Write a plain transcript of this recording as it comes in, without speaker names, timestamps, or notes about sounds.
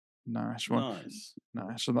Nice one. Nice.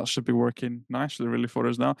 Nice. So that should be working nicely, really, for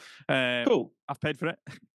us now. Cool. I've paid for it.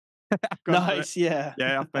 I've gone for it. Nice, yeah.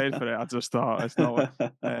 Yeah, I've paid for it. I just thought it's not.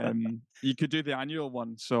 You could do the annual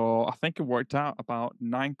one, so I think it worked out about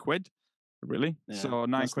 £9. Really, Yeah, so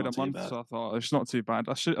nine that's quid not a too month. bad. So I thought it's not too bad.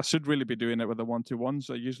 I should really be doing it with the 1-to-1s.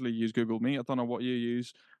 I usually use Google Meet. I don't know what you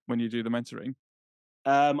use when you do the mentoring.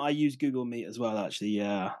 I use Google Meet as well, actually.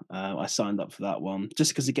 Yeah, I signed up for that one just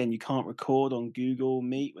because, again, you can't record on Google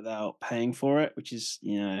Meet without paying for it, which is,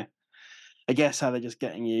 I guess how they're just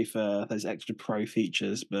getting you for those extra pro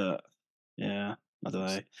features. But yeah, I don't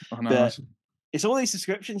know. I know. But it's all these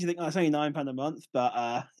subscriptions. You think, oh, it's only £9 a month,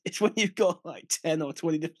 but it's when you've got like 10 or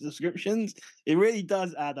 20 different subscriptions, it really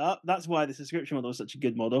does add up. That's why the subscription model is such a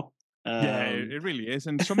good model. Yeah, it Um, it really is,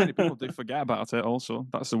 and so many people do forget about it. Also,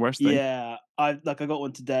 that's the worst thing. Yeah, I got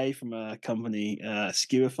one today from a company,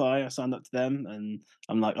 Skewify. I signed up to them, and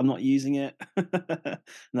I'm like, I'm not using it, and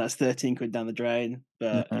that's 13 quid down the drain.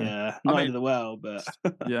 But Yeah, yeah, I not end mean, of the world. But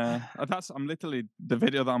yeah, I'm literally the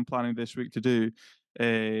video that I'm planning this week to do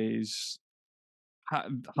is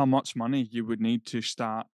how much money you would need to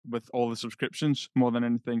start with all the subscriptions more than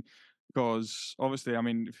anything. Because obviously, I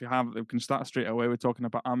mean, if you can start straight away. We're talking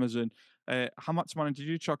about Amazon. How much money did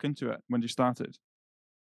you chuck into it when you started?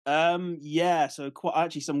 yeah. So quite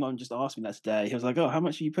actually, someone just asked me that today. He was like, "Oh, how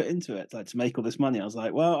much you put into it, like to make all this money?" I was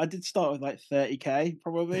like, "Well, I did start with like 30K,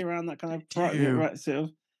 probably Did around that kind of you? right sort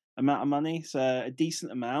of amount of money, so a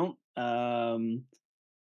decent amount."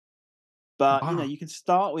 But, Wow. you can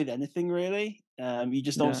start with anything really. You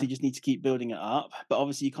just Yeah. obviously just need to keep building it up, but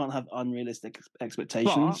obviously you can't have unrealistic But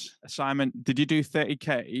expectations. Simon, did you do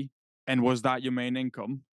 30K, and was that your main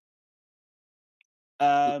income?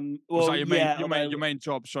 Was Well, that yeah, your although main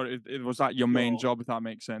job? Sorry, was that your main sure. job? If that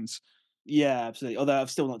makes sense. Yeah, absolutely. Although I've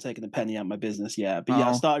still not taken a penny out of my business yet. But yeah, I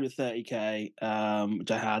Oh, started with 30K, which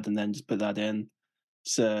I had, and then just put that in.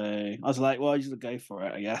 So I was like, well, I just go for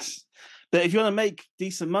it, I guess. But if you want to make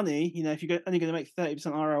decent money, if you're only going to make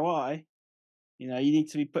 30% ROI, you need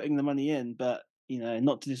to be putting the money in, but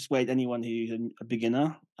not to dissuade anyone who's a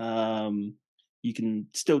beginner. You can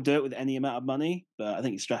still do it with any amount of money, but I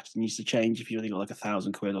think your strategy needs to change if you only got like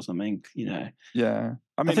 1,000 quid or something. yeah. I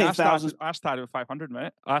I mean, think thousands. I started with 500,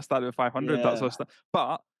 mate. I started with 500. That's Yeah, what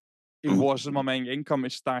but it wasn't my main income.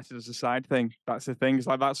 It started as a side thing. That's the thing. It's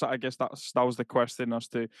like I guess that was the question as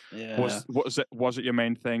to yeah. was it your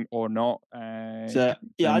main thing or not? So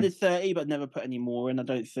yeah, I And did 30, but never put any more in. I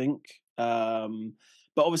don't think.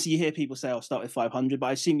 But obviously, you hear people say, "I'll start with 500," but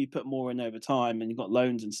I assume you put more in over time, and you've got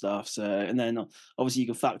loans and stuff. So, and then obviously you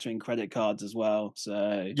can factor in credit cards as well.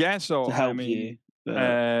 So yeah, so to I help you, mean, but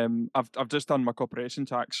I've just done my corporation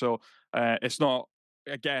tax, so it's not.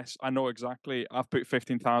 I guess I know exactly. I've put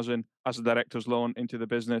 15,000 as a director's loan into the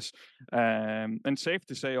business, and safe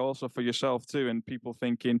to say also for yourself too. And people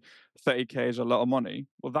thinking 30K is a lot of money.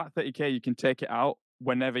 Well, that 30K you can take it out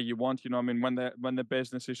whenever you want. You know, what I mean, when the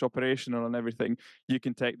business is operational and everything, you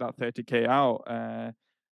can take that 30K out.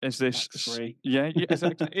 Is this? tax free. Yeah, yeah,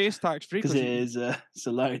 it is tax free Because because it is it's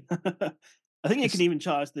a loan. I think you can it's. even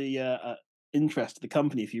charge the interest to the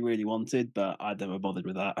company if you really wanted, but I never bothered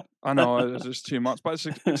with that. I know it's just too much, but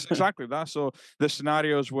it's exactly that. So the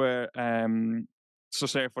scenarios where, so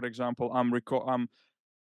say for example,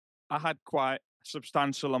 I had quite a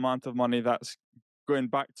substantial amount of money that's going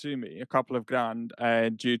back to me, a couple of grand,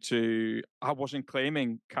 due to I wasn't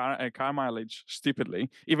claiming car mileage stupidly,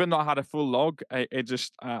 even though I had a full log. It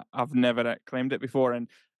just I've never claimed it before, and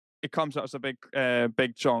it comes out as a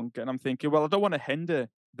big chunk, and I'm thinking, well, I don't want to hinder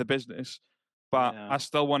the business, but Yeah. I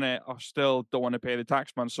still don't want to pay the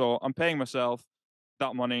taxman, so I'm paying myself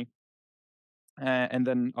that money, and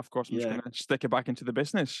then of course I'm just Yeah. going to stick it back into the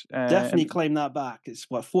business, Definitely and claim that back. It's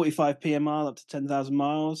what 45p a mile up to 10,000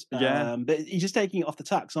 miles. yeah, But you're just taking it off the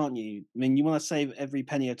tax, aren't you? I mean, you want to save every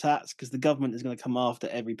penny of tax because the government is going to come after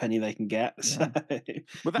every penny they can get. So, yeah.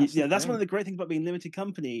 But that's the yeah, that's one of thing. the great things about being limited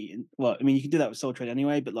company. Well, I mean, you can do that with sole trade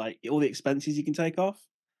anyway, but like all the expenses you can take off.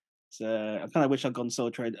 So I kind of wish I'd gone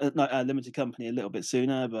sole trade, no, limited company a little bit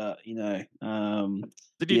sooner. But Did you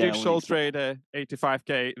do yeah, all the sole trade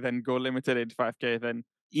 85K, then go limited 85K, then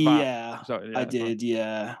VAT? yeah, So I yeah, did.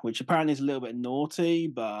 Yeah, which apparently is a little bit naughty,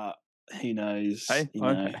 but who knows? hey,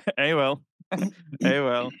 okay, hey, well, hey,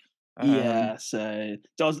 well, Yeah, so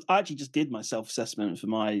I actually just did my self-assessment for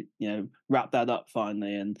my, wrap that up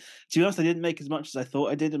finally. And to be honest, I didn't make as much as I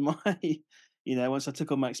thought I did in my, once I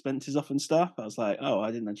took all my expenses off and stuff, I was like, oh,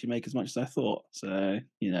 I didn't actually make as much as I thought. So,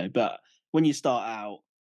 but when you start out,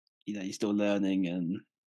 you're still learning and,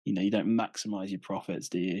 you don't maximize your profits,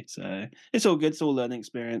 do you? So it's all good. It's all learning but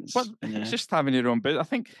experience. it's just having your own business. I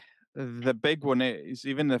think the big one is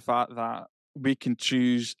even the fact that we can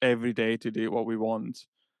choose every day to do what we want.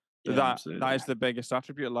 Yeah, That absolutely. is the biggest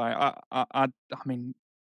attribute. Like I mean,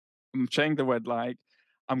 I'm saying the word like.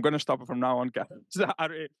 I'm gonna stop it from now on, guys.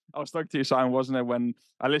 I was talking to you, Simon, wasn't it? When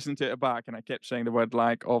I listened to it back and I kept saying the word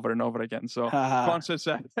like over and over again. So Haha. conscious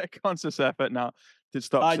effort, conscious effort now to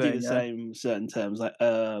stop I do the saying same with certain terms like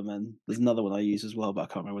and there's another one I use as well, but I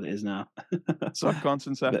can't remember what it is now.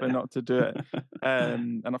 subconscious But effort not to do it.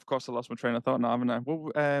 And of course, I lost my train of thought now, haven't I?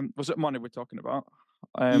 Well, was it money we're talking about?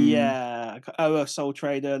 Um, yeah, a sole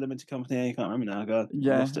trader, limited company. I can't remember now. God, I've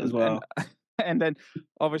yeah, lost it as well. and then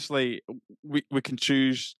obviously we can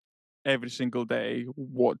choose every single day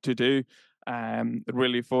what to do,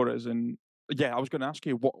 really for us. And yeah, I was going to ask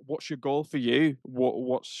you what's your goal for you?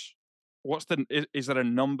 What's the is there a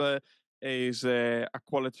number? Is there a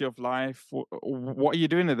quality of life? What are you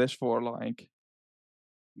doing this for? Like,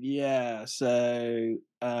 Yeah, so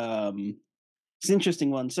it's an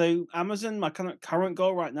interesting one. So Amazon, my current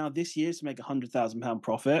goal right now this year is to make £100,000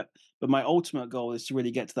 profit, but my ultimate goal is to really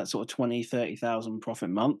get to that sort of 20, 30,000 profit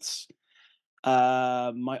months.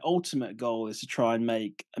 My ultimate goal is to try and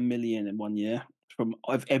make 1 million in 1 year from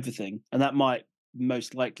of everything, and that might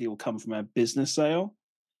most likely will come from a business sale.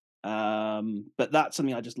 But that's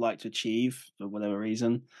something I just like to achieve for whatever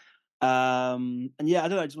reason. And yeah, I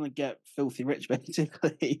don't know. I just want to get filthy rich,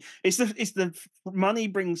 basically. It's the money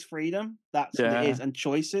brings freedom. That's what it is, yeah, and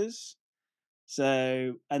choices.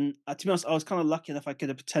 So, and to be honest, I was kind of lucky enough I could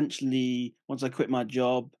have potentially, once I quit my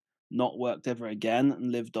job, not worked ever again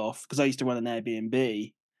and lived off because I used to run an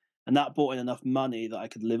Airbnb, and that brought in enough money that I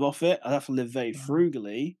could live off it. I'd have to live very uh-huh.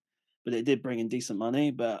 frugally, but it did bring in decent money.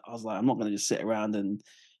 But I was like, I'm not going to just sit around and,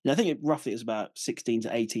 I think it roughly is about 16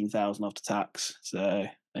 to 18,000 after tax. So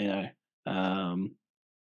you know, um,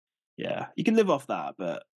 yeah, you can live off that,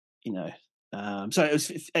 but you know, so it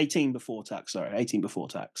was 18 before tax. Sorry, 18 before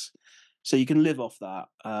tax. So you can live off that,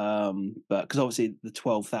 but because obviously the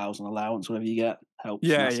 12,000 allowance, whatever you get, helps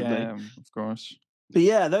Yeah, massively. yeah, of course. But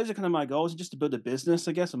yeah, those are kind of my goals, just to build a business,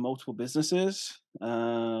 I guess, and multiple businesses. I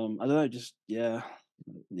don't know, just yeah.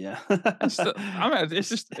 I mean,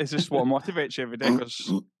 it's just what motivates you every day because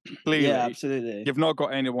Yeah, clearly absolutely. you've not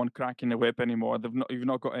got anyone cracking the whip anymore. You've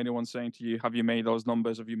not got anyone saying to you, "Have you made those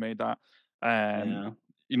numbers? Have you made that?" Um,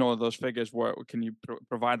 Yeah, those figures. Where can you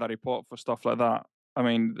provide that report for stuff like that? I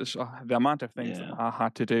mean, the amount of things that yeah, I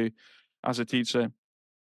had to do as a teacher,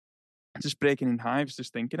 just breaking in hives,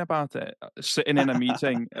 just thinking about it, sitting in a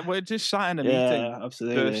meeting. We're just sat in a meeting. yeah, Just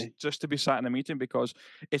absolutely. just to be sat in a meeting because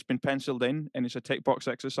it's been penciled in and it's a tick box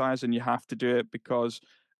exercise and you have to do it because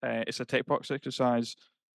it's a tick box exercise.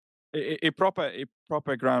 A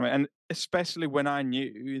proper grammar, and especially when I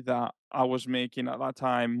knew that I was making at that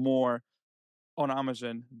time more on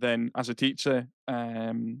Amazon than as a teacher,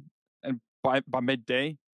 and by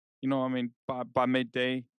midday, I mean, by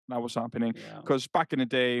midday that was happening. Yeah, Because back in the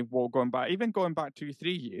day, well, going back 2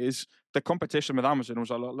 3 years, the competition with Amazon was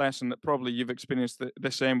a lot less, and that probably you've experienced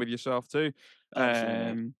the same with yourself too.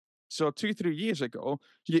 absolutely. So 2 3 years ago,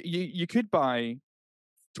 you could buy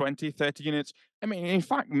 20 30 units. I mean, in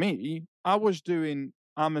fact, I was doing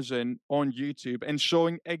Amazon on YouTube and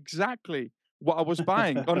showing exactly what I was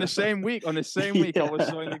buying on the same week. On the same week, I was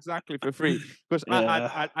showing Yeah, exactly for free because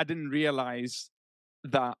yeah. I didn't realize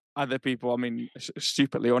that other people, I mean,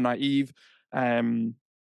 stupidly or naive, um,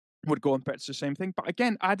 would go and purchase the same thing. But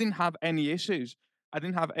again, I didn't have any issues. I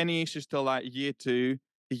didn't have any issues till like year two,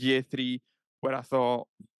 year three, where I thought,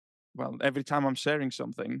 well, every time I'm sharing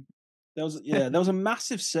something, There was a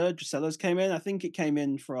massive surge of sellers came in. I think it came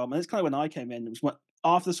in from, and it's kind of when I came in. It was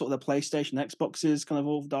after sort of the PlayStation, Xboxes kind of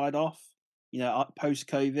all died off. Post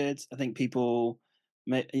COVID, I think people,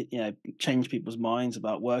 changed people's minds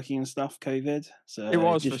about working and stuff. COVID, so it it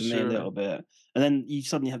was did for for me a sure. little bit. And then you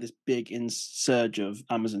suddenly have this big surge of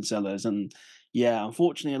Amazon sellers, and yeah,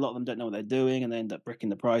 unfortunately, a lot of them don't know what they're doing, and they end up bricking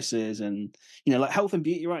the prices. And like health and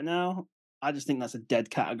beauty right now, I just think that's a dead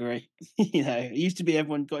category. It used to be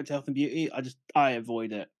everyone got into health and beauty. I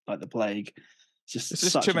avoid it like the plague. It's It's just just too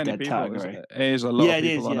such a many dead people, isn't category. it? It is a lot Yeah, of it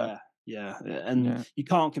people is. on it. Yeah, yeah, and Yeah. you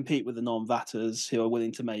can't compete with the non-vatters who are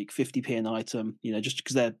willing to make 50p an item. Just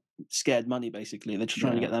because they're scared money. Basically, they're just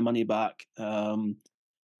trying to Yeah. get their money back.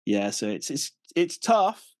 Yeah, so it's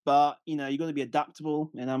tough, but you got to be adaptable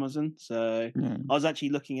in Amazon. So Yeah. I was actually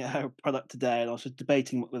looking at her product today, and I was just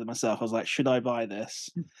debating with myself. I was like, should I buy this?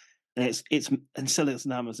 And it's and selling it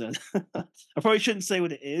on Amazon. I probably shouldn't say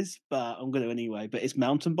what it is, but I'm going to anyway. But it's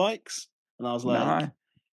mountain bikes, and I was like, No.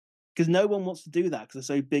 because no one wants to do that because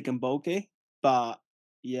they're so big and bulky. But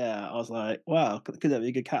yeah, I was like, wow, could that be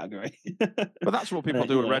a good category? But that's what people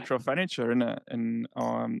do You with know, retro furniture, innit? In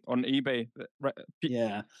on eBay,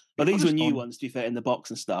 yeah. But people these were just new don't. ones to be fair in the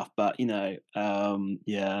box and stuff. But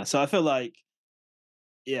yeah. So I feel like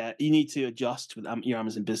yeah, you need to adjust with your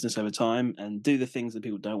Amazon business over time and do the things that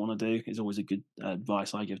people don't want to do. Is always a good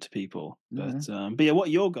advice I give to people. Yeah. But yeah, what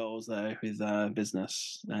are your goals though with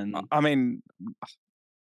business and I mean,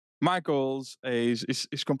 my goals is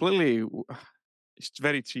completely. It's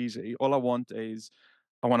very cheesy. All I want is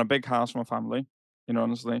I want a big house for my family.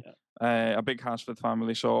 Honestly, yeah, a big house for the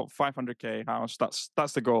family. So 500k house.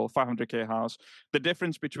 That's the goal. 500k house. The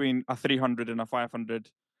difference between a 300 and a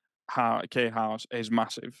 500k house is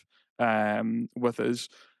massive. With us,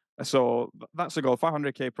 so that's the goal.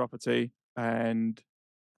 500k property, and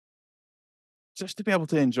just to be able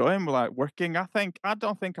to enjoy them, like working. I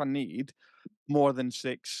don't think I need more than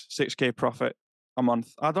six k profit a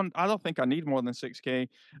month. I don't think I need more than 6k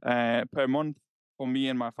per month for me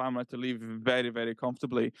and my family to live very, very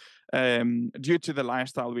comfortably. Due to the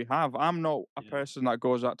lifestyle we have, I'm not a yeah, person that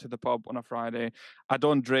goes out to the pub on a Friday. I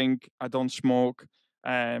don't drink. I don't smoke.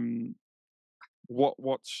 Um,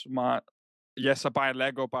 what's my Yes, I buy a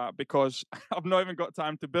Lego, but because I've not even got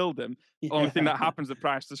time to build them. Only thing yeah, that happens, the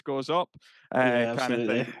price just goes up, yeah, kind of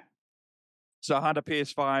absolutely. thing. So I had a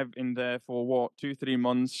PS5 in there for what 2-3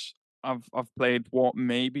 months. I've played what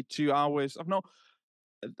maybe 2 hours. I've not.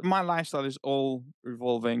 My lifestyle is all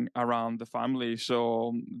revolving around the family.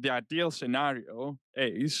 So the ideal scenario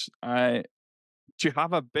is to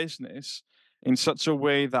have a business in such a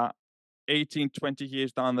way that 18, 20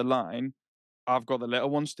 years down the line, I've got the little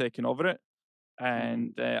ones taking over it.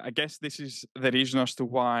 Mm, And I guess this is the reason as to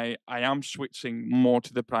why I am switching more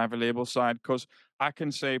to the private label side, because I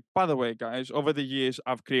can say, by the way, guys, over the years,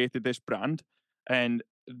 I've created this brand, and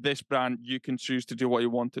this brand, you can choose to do what you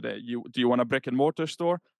want today. Do you want a brick and mortar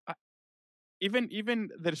store? I, even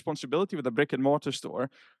the responsibility with a brick and mortar store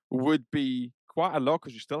would be quite a lot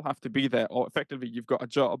because you still have to be there, or effectively you've got a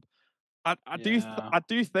job. yeah, I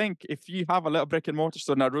do think if you have a little brick and mortar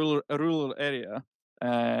store in a rural area,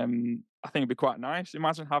 I think it'd be quite nice.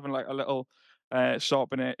 Imagine having like a little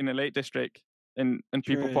shop in a lake district, and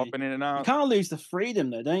people true. popping in and You out. kind of lose the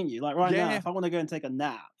freedom though, don't you? Like right now, Yeah, if I want to go and take a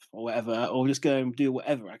nap or whatever, or just go and do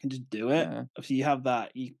whatever, I can just do it. yeah, Obviously, you have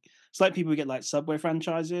that. It's like people who get like Subway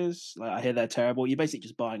franchises. Like I hear they're terrible. You're basically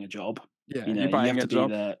just buying a job. yeah. You're You buying have a to be job,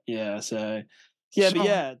 there. Yeah. So yeah, but so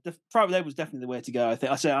yeah, the private label is definitely the way to go.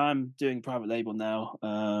 I say I'm doing private label now.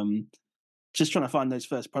 Just trying to find those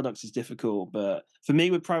first products is difficult, but for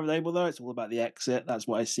me with private label though, it's all about the exit. That's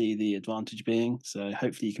what I see the advantage being. So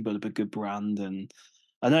hopefully you can build up a good brand. And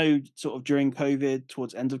I know sort of during COVID,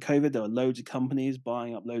 towards the end of COVID, there were loads of companies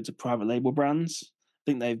buying up loads of private label brands.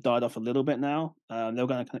 I think they've died off a little bit now. They're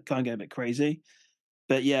going to kind of get a bit crazy.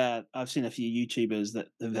 But yeah, I've seen a few YouTubers that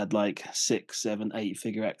have had like 6, 7, 8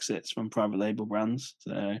 figure exits from private label brands.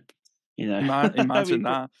 So, you know, imagine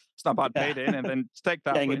that. It's not a bad yeah, payday, and then take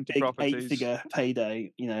that, getting put a it into big properties. 8 figure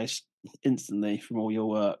payday, instantly from all your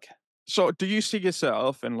work. So, do you see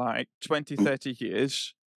yourself in like 20, 30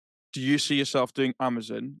 years? Do you see yourself doing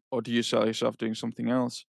Amazon, or do you see yourself doing something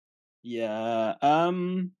else? Yeah,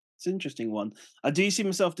 it's an interesting one. I do see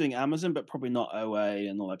myself doing Amazon, but probably not OA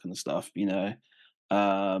and all that kind of stuff.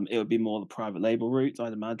 It would be more the private label route,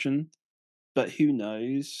 I'd imagine. But who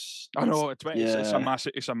knows? I know it's a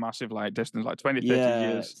Yeah, massive like distance, like 20, 30 yeah,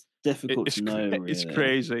 years. it's difficult to know It's really.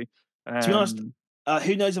 crazy. To be honest, Um,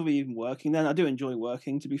 who knows if we're even working then? I do enjoy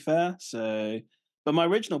working, to be fair. So, but my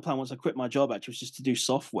original plan once I quit my job actually was just to do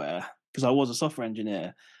software because I was a software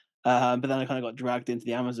engineer. But then I kind of got dragged into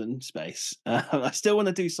the Amazon space. I still want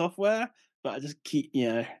to do software, but I just keep,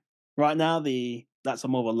 right now that's a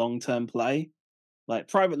more of a long term play. Like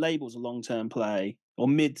private labels a long term play or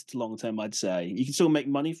mid to long term, I'd say. You can still make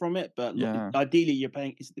money from it, but yeah, ideally you're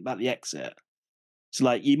paying. It's about the exit. So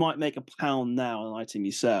like you might make £1 now on an item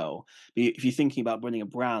you sell, but if you're thinking about running a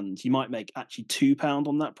brand, you might make actually £2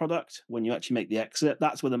 on that product when you actually make the exit.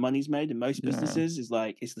 That's where the money's made in most yeah. businesses. Is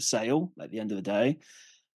like it's the sale at the end of the day.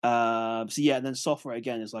 So yeah, and then software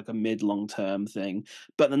again is like a mid long term thing.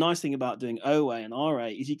 But the nice thing about doing OA and RA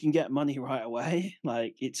is you can get money right away.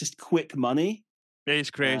 Like it's just quick money.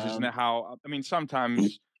 It's crazy, isn't Um, it? How I mean,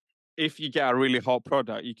 sometimes if you get a really hot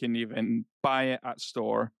product, you can even buy it at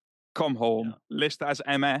store, come yeah, home, list it as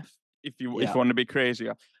MF if yeah, you want to be crazy.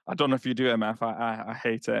 I don't know if you do MF. I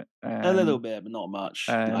hate it. a little bit, but not much.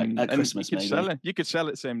 Like at And you Christmas could sell maybe. it. You could sell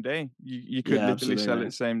it same day. You could Yeah, literally sell absolutely.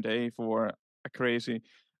 it same day for a crazy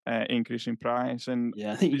increase in price. And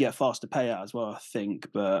Yeah, I think you I get faster payout as well. I think,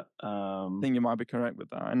 but think you might be correct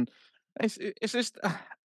with that. And it's just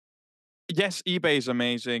yes, eBay is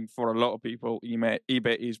amazing for a lot of people.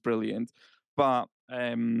 eBay is brilliant, but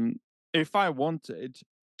if I wanted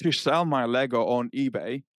to sell my Lego on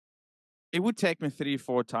eBay, it would take me 3,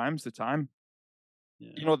 4 times the time.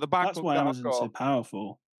 Yeah. You know, the That's backlog why that I've Amazon's so got.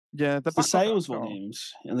 powerful. Yeah, the It's the backlog that sales I've got.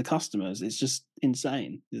 volumes and the customers. It's just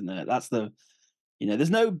insane, isn't it? That's the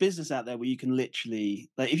there's no business out there where you can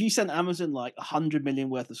literally like if you sent Amazon like 100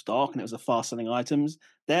 million worth of stock and it was a fast selling items,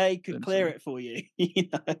 they could clear Insane. it for you.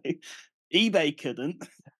 eBay couldn't.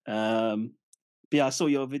 But yeah, I saw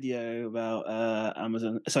your video about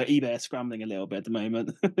Amazon. So eBay are scrambling a little bit at the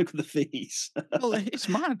moment. Look at the fees. Well, it's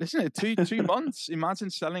mad, isn't it? Two months. Imagine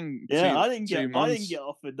selling Yeah, two I didn't months. get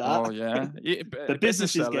offered Oh that. yeah, But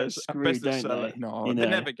business businesses get sellers, a screwed, business don't seller. they? No, You they know.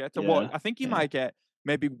 never get to what Yeah. I think you Yeah. might get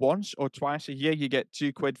maybe once or twice a year. You get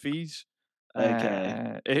 £2 fees.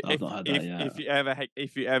 Okay. I've not had that yet.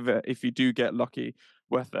 If you ever if you do get lucky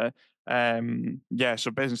with it. Yeah,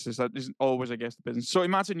 so businesses that isn't always against the business. So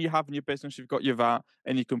imagine you having your business, you've got your VAT,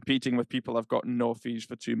 and you're competing with people that've got no fees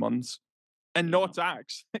for 2 months and no Yeah.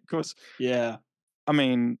 tax because Yeah. I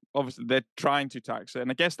mean, obviously they're trying to tax it,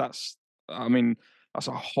 and I guess I mean, that's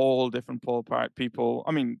a whole different ballpark. People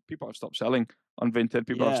have stopped selling on Vinted.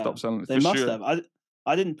 People have Yeah, stopped selling it they for must sure. have.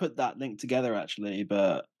 I didn't put that link together actually,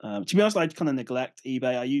 but to be honest, I kind of neglect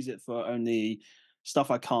eBay. I use it for only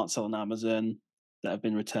stuff I can't sell on Amazon that have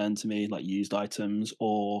been returned to me, like used items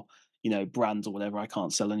or brands or whatever I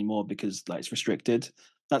can't sell anymore because like it's restricted.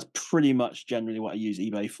 That's pretty much generally what I use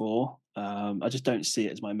eBay for. I just don't see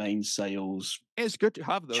it as my main sales It's good to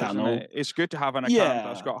have though, isn't channel. it? It's good to have an account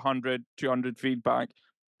that's Yeah, got 100, 200 feedback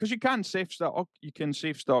because you can save stock. You can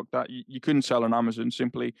save stock that you couldn't sell on Amazon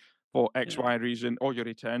simply for X, yeah, Y reason, or your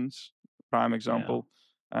returns. Prime yeah, example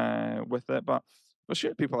with it, but for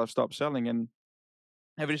sure, people have stopped selling, and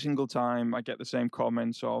every single time I get the same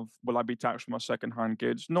comments of, "Will I be taxed for my secondhand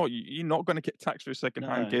goods?" No, you're not going to get taxed for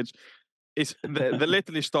secondhand no, goods. It's they're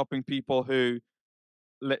literally stopping people who,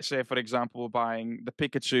 let's say, for example, buying the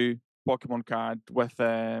Pikachu Pokemon card with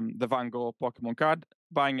the Van Gogh Pokemon card,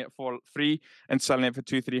 buying it for free and selling it for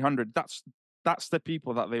 200, 300. That's the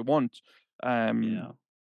people that they want. Um, yeah.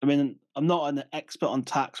 I mean, I'm not an expert on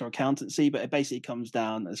tax or accountancy, but it basically comes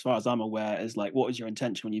down, as far as I'm aware, as like, what was your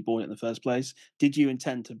intention when you bought it in the first place? Did you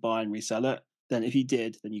intend to buy and resell it? Then, if you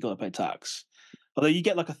did, then you got to pay tax. Although you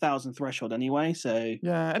get like 1,000 threshold anyway, so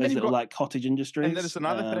yeah, and then those you've little got like cottage and there's industries.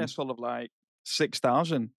 another threshold of like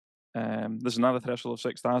 6,000. There's another threshold of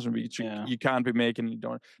 6,000 where Yeah, you can't be making you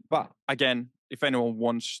don't. But again, if anyone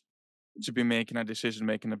wants to be making a decision,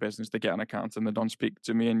 making a business, they get an accountant and they don't speak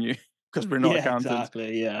to me and you because we're not yeah, accountants.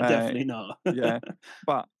 exactly. Yeah, Uh, definitely not. yeah,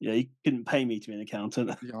 but Yeah, you couldn't pay me to be an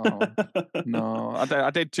accountant. oh, no, I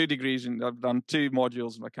did 2 degrees and I've done 2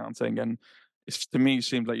 modules of accounting, and to me it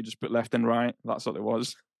seemed like you just put left and right. That's what it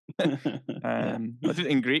was. Yeah. I did it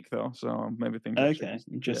in Greek though, so maybe things have Okay, changed.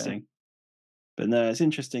 Yeah. interesting. But no, it's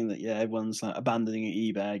interesting that everyone's like abandoning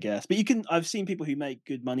eBay, I guess. But I've seen people who make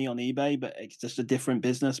good money on eBay, but it's just a different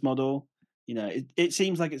business model. It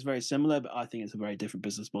seems like it's very similar, but I think it's a very different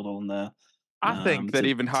business model in there I think they're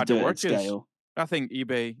even to do harder it at workers. scale. I think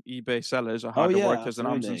eBay sellers are Oh harder yeah, workers than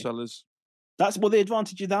Amazon absolutely. sellers. That's the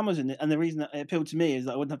advantage with Amazon, and the reason that it appealed to me is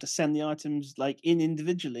that I wouldn't have to send the items like in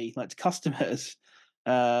individually, like to customers.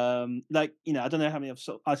 Like I don't know how many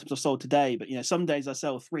items I've sold today, but some days I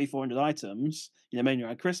sell 300, 400 items. Mainly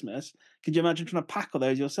around Christmas. Could you imagine trying to pack all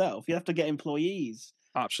those yourself? You have to get employees,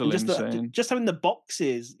 and Absolutely insane. just having the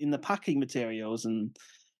boxes in the packing materials, and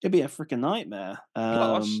it'd be a freaking nightmare.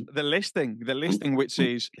 Plus the listing which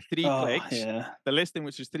is three Oh clicks, yeah, the listing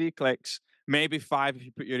which is 3 clicks, maybe five if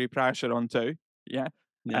you put your repricer on too. Yeah.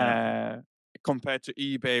 yeah, Uh, Compared to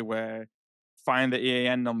eBay where find the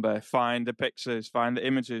EAN number, find the pictures, find the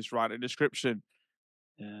images, write a description.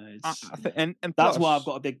 yeah. It's I think, and That's why I've plus,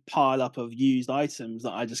 got a big pile up of used items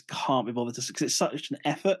that I just can't be bothered to, because it's such an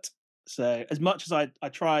effort. So as much as I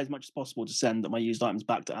try as much as possible to send my used items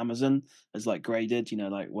back to Amazon as like graded,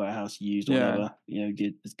 like warehouse used or yeah, whatever,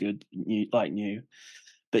 good is good, new like new.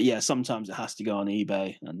 But yeah, sometimes it has to go on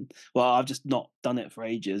eBay, and well, I've just not done it for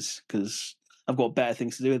ages because I've got better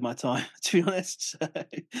things to do with my time. To be honest, so,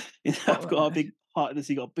 I've well, got a big part of this.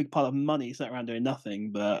 You got a big pile of money sitting around doing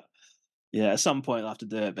nothing, but yeah, at some point I'll have to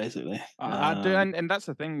do it basically. I do, and that's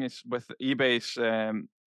the thing is with eBay's,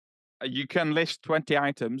 you can list 20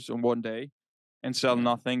 items on one day and sell Yeah,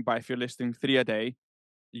 nothing, but if you're listing three a day,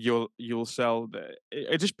 you'll sell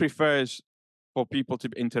it just prefers for people to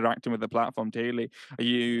be interacting with the platform daily. Are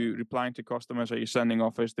you replying to customers? Are you sending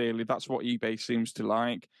offers daily? That's what eBay seems to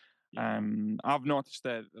like. yeah, I've noticed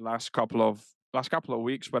that the last couple of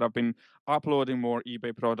weeks where I've been uploading more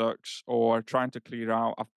eBay products or trying to clear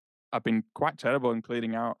out. I've been quite terrible in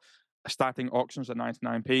clearing out starting auctions at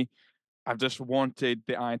 99p. I've just wanted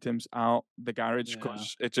the items out the garage Yeah.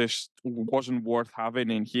 because it just wasn't worth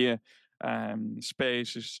having in here.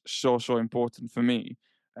 Space is so important for me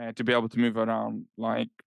to be able to move around. Like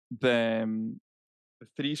the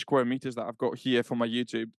 3 square meters that I've got here for my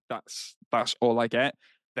YouTube, that's all I get.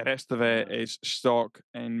 The rest of it Yeah. is stock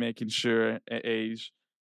and making sure it is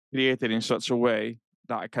created in such a way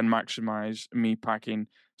that I can maximize me packing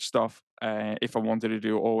stuff if I wanted to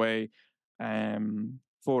do OA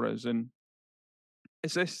for us. And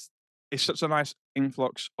it's this it's such a nice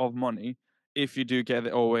influx of money if you do get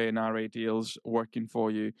the OA and RA deals working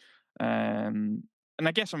for you. And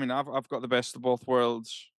I guess I mean I've got the best of both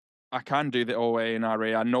worlds. I can do the OA and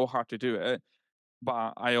RA. I know how to do it,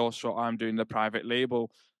 but I also am doing the private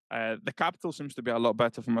label. The capital seems to be a lot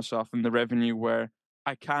better for myself and the revenue where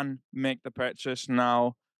I can make the purchase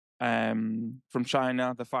now from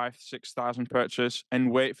China, the 5,000 to 6,000 purchase,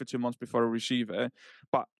 and wait for 2 months before I receive it.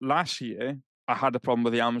 But last year, I had a problem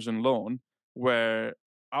with the Amazon loan where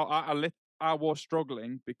I was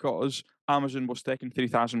struggling because Amazon was taking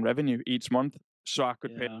 3,000 revenue each month, so I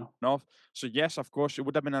could pay it Yeah. off. So yes, of course, it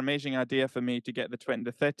would have been an amazing idea for me to get the 20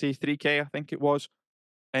 to 33k, I think it was,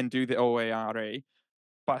 and do the OARA.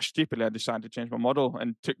 But stupidly, I decided to change my model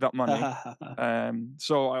and took that money.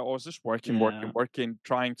 So I was just Yeah. working,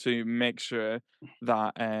 trying to make sure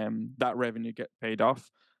that that revenue get paid off.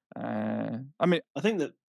 I mean, I think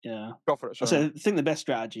that yeah. go for it. I Sorry. say I think the best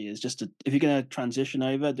strategy is just to if you're gonna transition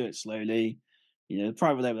over, do it slowly. The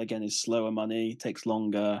private label again is slower money, takes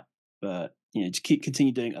longer, but just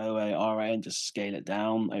continue doing OA, RA, and just scale it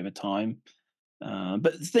down over time.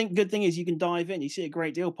 But the good thing is you can dive in. You see a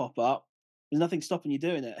great deal pop up. There's nothing stopping you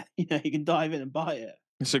doing it. You can dive in and buy it.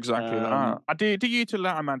 It's exactly that. Um, Do you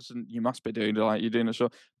utilize? I imagine you must be doing like you're doing it. So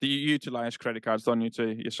do you utilize credit cards? Don't you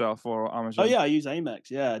to yourself or oh Amazon? yeah, I use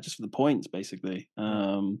Amex. Yeah, just for the points, basically.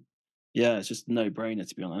 Yeah. Yeah, it's just a no-brainer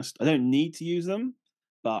to be honest. I don't need to use them,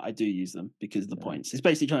 but I do use them because of the Yeah. points. It's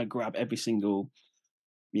basically trying to grab every single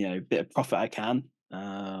bit of profit I can.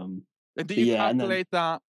 And do But you yeah, and then calculate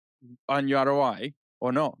that on your ROI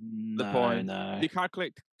or not? The no, point. no, Do you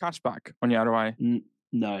calculate cashback on your ROI?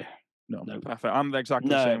 no, No, no, perfect. I'm exactly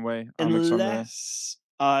the no, same way. I'm exactly unless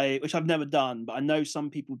which I've never done, but I know some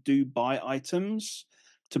people do buy items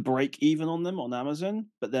to break even on them on Amazon,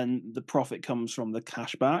 but then the profit comes from the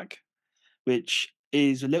cashback, which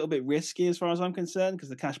is a little bit risky as far as I'm concerned because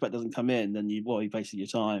the cashback doesn't come in, then you wasted your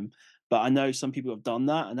time. But I know some people have done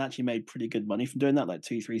that and actually made pretty good money from doing that, like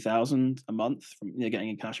 2,000 to 3,000 a month from getting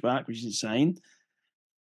a cashback, which is insane.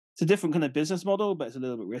 It's a different kind of business model, but it's a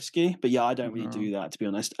little bit risky. But yeah, I don't really no. do that to be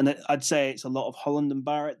honest. And I'd say it's a lot of Holland and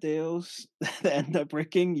Barrett deals that end up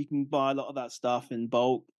bricking. You can buy a lot of that stuff in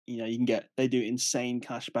bulk. You can they do insane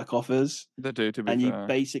cashback offers, They do, to be and you fair.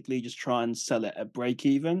 basically just try and sell it at break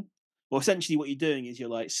even. Well, essentially, what you're doing is you're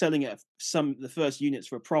like selling it the first units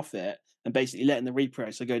for a profit, and basically letting the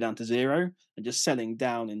repricer go down to zero, and just selling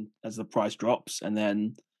down in as the price drops, and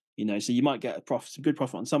then so you might get some good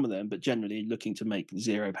profit on some of them, but generally looking to make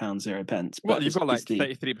 £0, 0 pence. Well, But you've got it's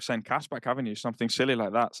like the 33% cashback, haven't you? Something silly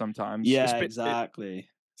like that sometimes. yeah, exactly.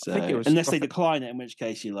 I think it So was. unless they decline it, in which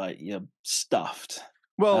case you're stuffed.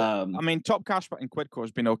 Well, I Um, mean, top cashback in Quidco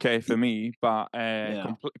has been okay for y- me, but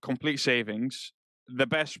yeah, complete savings, the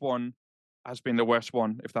best one has been the worst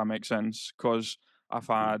one, if that makes sense. Because I've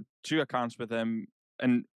yeah, had 2 accounts with them,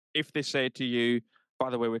 and if they say to you,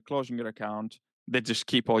 "By the way, we're closing your account," they just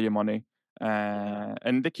keep all your money, yeah.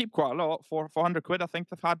 and they keep quite a lot, 400 quid. I think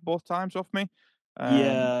they've had both times off me. Um,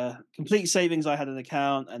 Yeah, complete savings. I had an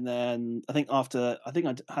account, and then I think I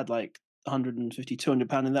had like 150,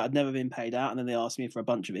 £200 in that. I'd never been paid out, and then they asked me for a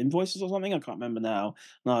bunch of invoices or something. I can't remember now.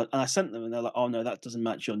 And I sent them, and they're like, "Oh no, that doesn't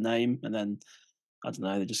match your name." And then I don't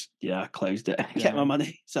know, they just closed it, kept my yeah,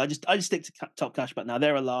 money. So I just stick to Top Cashback now.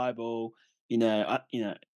 They're reliable.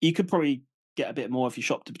 You could probably get a bit more if you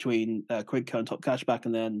shopped between Quidco and Top Cashback,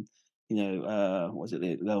 and then what was it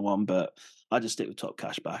the other one? But I just stick with Top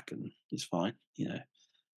Cashback, and it's fine.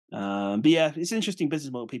 But yeah, it's an interesting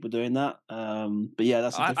business model. People doing that. But yeah,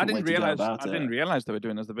 that's a I different way to go I about didn't it. realize they were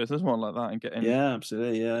doing as the business model like that and getting Yeah,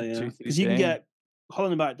 absolutely. Yeah, two, yeah. three Because you can k. get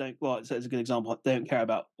Holland and Barrett don't. Well, it's a good example. They don't care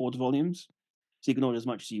about order volumes, so you can order as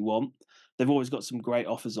much as you want. They've always got some great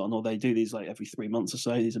offers on, or they do these like every 3 months or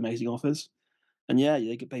so. These amazing offers, and yeah,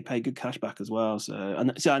 they pay good cash back as well. So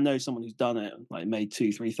I know someone who's done it, like made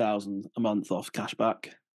 2,000 to 3,000 a month off cash back.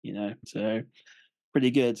 So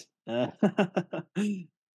pretty good.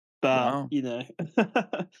 But Wow.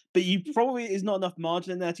 but you probably is not enough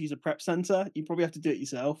margin in there to use a prep center. You probably have to do it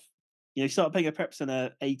yourself. you start paying a prep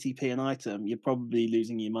center 80p an item, you're probably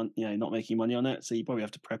losing your money, not making money on it. So you probably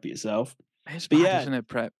have to prep it yourself. It's But mad, yeah, isn't it?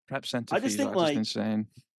 Prep center I just fees think are just like insane.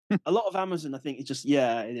 a lot of Amazon, I think it's just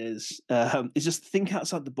it is. It's just think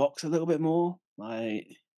outside the box a little bit more. Like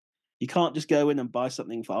you can't just go in and buy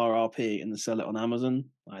something for RRP and then sell it on Amazon.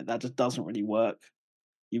 Like that just doesn't really work.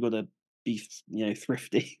 You've got to be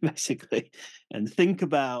thrifty basically, and think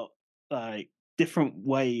about like different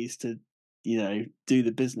ways to do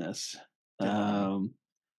the business. Yeah.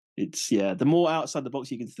 It's the more outside the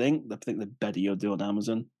box you can think, I think the better you'll do on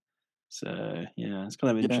Amazon. So yeah, it's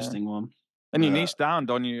kind of an Yeah. interesting one. And you niche down,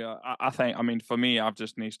 don't you? I think, I mean, for me, I've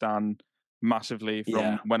just niched down massively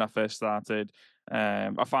Yeah, from when I first started.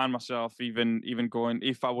 I find myself even going,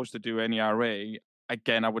 if I was to do any RA,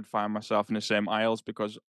 again, I would find myself in the same aisles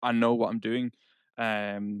because I know what I'm doing.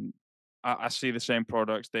 Um, I see the same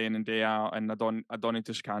products day in and day out, and I don't need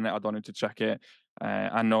to scan it. I don't need to check it.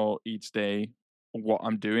 I know each day what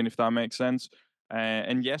I'm doing, if that makes sense.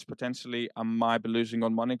 And yes, potentially I might be losing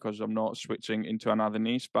on money because I'm not switching into another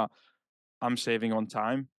niche, but I'm saving on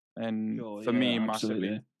time, and sure, for me, yeah,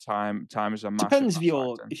 massively, absolutely. time is a massive, Depends if massive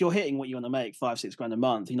you're factor. if you're hitting what you want to make 5-6 grand a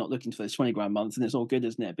month, you're not looking for this 20 grand a month, and it's all good,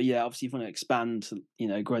 isn't it? But yeah, obviously, if you want to expand,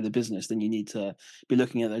 grow the business, then you need to be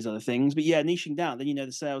looking at those other things. But yeah, niching down, then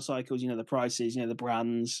the sales cycles, the prices, the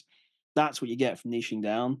brands. That's what you get from niching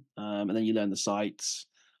down, and then you learn the sites,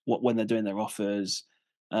 what when they're doing their offers.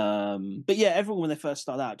 But yeah, everyone when they first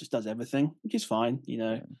start out just does everything, which is fine.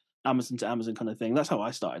 Yeah. Amazon to Amazon kind of thing. That's how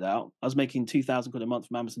I started out. I was making 2,000 quid a month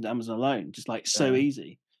from Amazon to Amazon alone, just like so Yeah.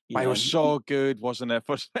 easy. You But it know, was so good, wasn't it?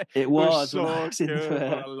 it It was was when I so was in good for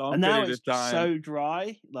the a long and now period it's of time. so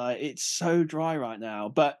dry. Like it's so dry right now,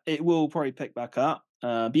 but it will probably pick back up.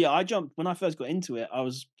 But yeah, I jumped when I first got into it. I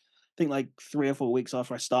think like 3 or 4 weeks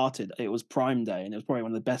after I started. It was Prime Day, and it was probably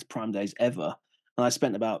one of the best Prime days ever. And I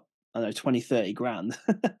spent about I don't know 20-30 grand.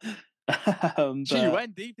 So you But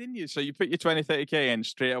went deep, didn't you? So you put your 20-30K in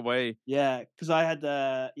straight away. yeah, because I had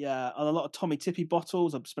on a lot of Tommy Tippy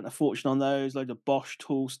bottles. I've spent a fortune on those, loads of Bosch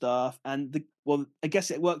tool stuff, and I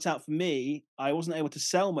guess it worked out for me. I wasn't able to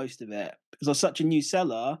sell most of it because I was such a new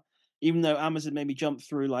seller. Even though Amazon made me jump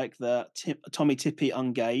through like the Tommy Tippy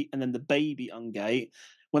ungate and then the baby ungate,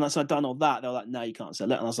 when I'd done all that, they were like, "No, you can't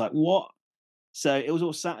sell it," and I was like, "What?" So it was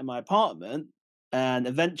all sat in my apartment. And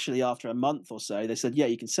eventually, after a month or so, they said, "Yeah,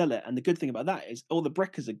 you can sell it." And the good thing about that is all the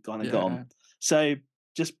brickers are kind of gone. Yeah. So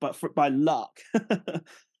just by luck, and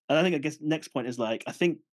I guess next point is like I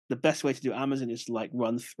think the best way to do Amazon is to like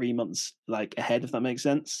run 3 months like ahead, if that makes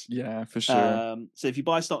sense. Yeah, for sure. So if you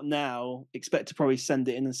buy stock now, expect to probably send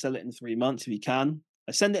it in and sell it in 3 months if you can.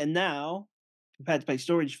 I send it in now, prepared to pay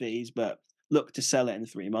storage fees, but look to sell it in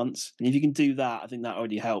 3 months. And if you can do that, I think that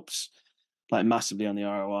already helps like massively on the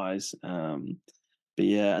ROIs. But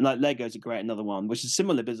yeah, and like Lego's a great another one, which is a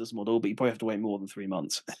similar business model, but you probably have to wait more than 3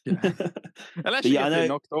 months. Yeah. Unless But you yeah, I get it know.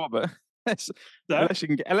 in October. So, Unless you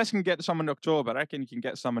can get some in October, I reckon you can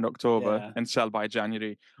get some in October yeah, and sell by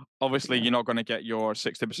January. Obviously, yeah, you're not going to get your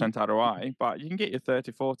 60% ROI, but you can get your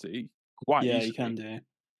 30, 40 quite yeah, you can easily. do.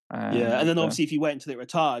 Yeah, and then So obviously if you wait until it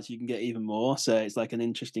retires, you can get even more. So it's like an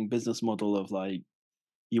interesting business model of like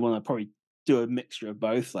you want to probably do a mixture of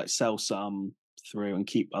both, like sell some through and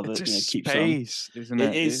keep it's other, just keep some. space, isn't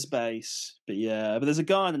It it? is It's, space, but yeah. But there's a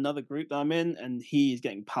guy in another group that I'm in, and he is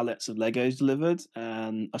getting pallets of Legos delivered,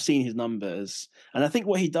 and I've seen his numbers. And I think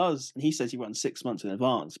what he does, and he says he runs 6 months in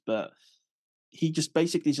advance, but he just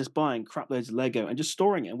basically is just buying crap loads of Lego and just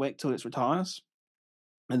storing it and wait till it retires.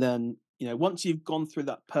 And then once you've gone through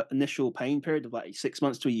that initial pain period of like 6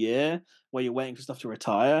 months to a year, where you're waiting for stuff to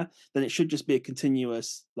retire, then it should just be a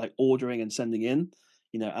continuous like ordering and sending in.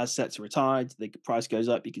 As sets are retired, the price goes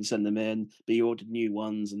up, you can send them in, but you ordered new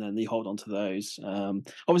ones and then you hold on to those.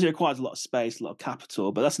 Obviously, it requires a lot of space, a lot of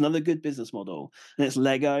capital, but that's another good business model. And it's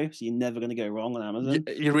Lego, so you're never going to go wrong on Amazon.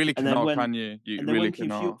 you really And then cannot, when can you? You and then really when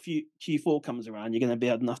cannot. Q4 comes around, you're going to be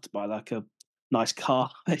able enough to buy like a nice car,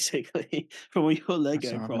 basically, from all your That's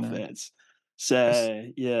Lego having it. profits. It's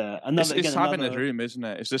So yeah, it's having the another. room, isn't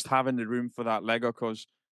it? It's just having the room for that Lego because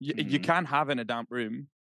you Mm, can have in a damp room.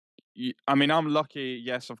 I mean, I'm lucky.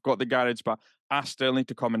 Yes, I've got the garage, but I still need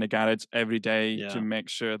to come in the garage every day to yeah, make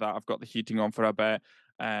sure that I've got the heating on for a bit.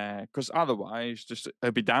 Because otherwise, just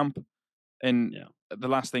it'll be damp. And yeah, the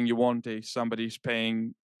last thing you want is somebody's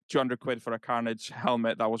paying 200 quid for a Carnage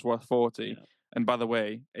helmet that was worth 40. yeah, And by the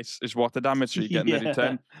way, it's water damage, so you're getting the yeah,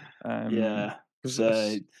 return. Um, yeah. because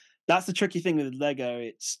So that's the tricky thing with Lego.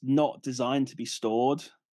 It's not designed to be stored.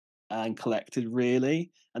 and collected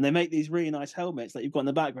really. And they make these really nice helmets that you've got in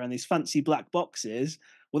the background, these fancy black boxes.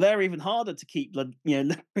 Well, they're even harder to keep,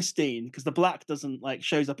 pristine because the black doesn't like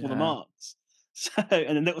shows up all the Yeah. marks. So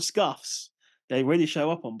and the little scuffs, they really show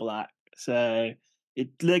up on black. So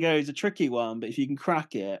Lego is a tricky one, but if you can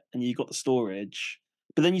crack it and you've got the storage,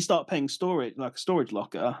 but then you start paying storage like a storage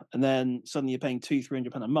locker, and then suddenly you're paying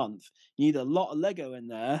 £200-300 a month. You need a lot of Lego in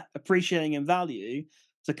there, appreciating in value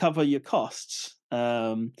to cover your costs.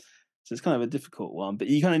 So it's kind of a difficult one, but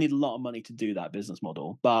you kind of need a lot of money to do that business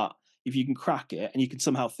model. But if you can crack it and you can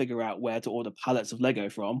somehow figure out where to order pallets of Lego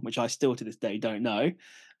from, which I still to this day don't know,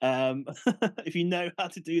 if you know how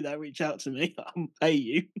to do that, reach out to me. I'll pay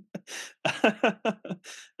you.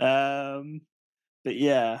 But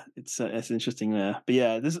yeah, it's interesting there. But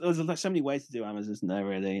yeah, there's like so many ways to do Amazon, isn't there?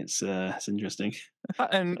 Really, it's interesting.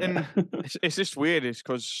 And it's just weird, is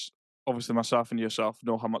because obviously myself and yourself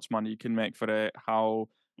know how much money you can make for it. How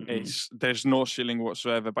Mhm. there's no ceiling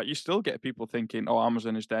whatsoever, but you still get people thinking, "Oh,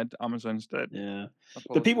 Amazon is dead. Amazon's dead." Yeah. But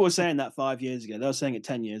people Apologies. were saying that 5 years ago. They were saying it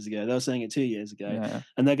 10 years ago. They were saying it 2 years ago, Yeah,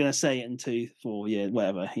 and they're gonna say it in 2, 4 years,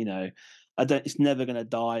 whatever, I don't it's never gonna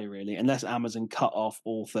die really, unless Amazon cut off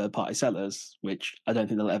all third-party sellers, which I don't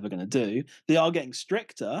think they're ever gonna do. They are getting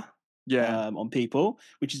stricter, yeah, on people,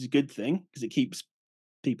 which is a good thing because it keeps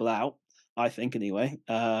people out, I think anyway.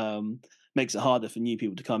 Makes it harder for new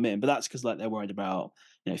people to come in, but that's because like, they're worried about,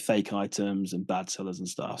 fake items and bad sellers and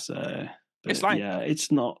stuff, so it's but like yeah,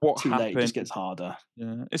 it's not what too late, it happened. just gets harder.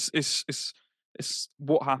 Yeah, it's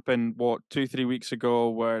what happened. What 2-3 weeks ago,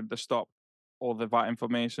 where they stopped all the VAT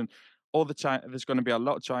information. All the there's going to be a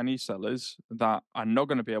lot of Chinese sellers that are not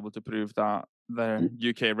going to be able to prove that they're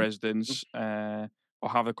UK residents or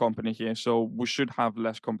have a company here. So we should have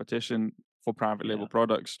less competition for private label Yeah.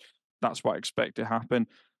 products. That's what I expect to happen.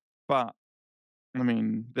 But I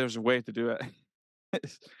mean, there's a way to do it.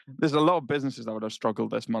 There's a lot of businesses that would have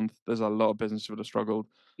struggled this month. There's a lot of businesses would have struggled.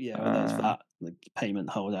 Yeah, well, there's Uh, that, like, payment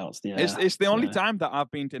holdouts, it's yeah, it's the only so time that I've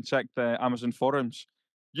been to check the Amazon forums.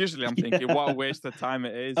 Usually, I'm thinking, what a yeah. waste of time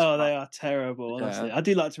it is. Oh, But they are terrible, yeah, honestly. I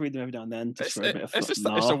do like to read them every now and then just it's for a bit of it's just it's a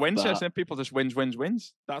laugh, win but session. People just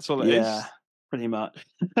wins. That's all it yeah, is. pretty much.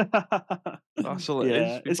 That's all it is.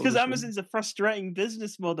 Yeah, it's People because just win. Amazon's a frustrating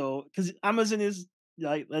business model. Because Amazon is,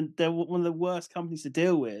 like, and they're one of the worst companies to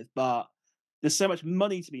deal with, but there's so much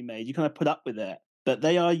money to be made, you kind of put up with it, but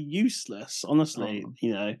they are useless, honestly,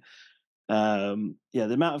 Oh, Yeah,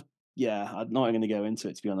 the amount of yeah, I'm not gonna go into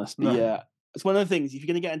it, to be honest, but no. yeah, it's one of the things, if you're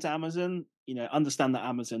gonna get into Amazon, understand that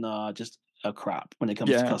Amazon are just a crap when it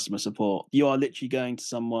comes to Yeah, customer support. You are literally going to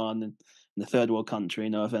someone in a third world country,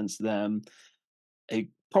 no offense to them, who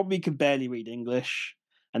probably can barely read English,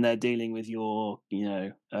 and they're dealing with your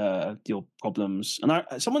problems.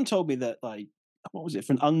 And someone told me that, like, what was it,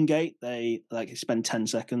 for an ungate, they like spend 10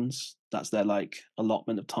 seconds. That's their like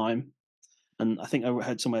allotment of time. And I think I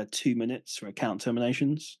heard somewhere 2 minutes for account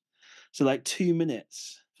terminations. So like 2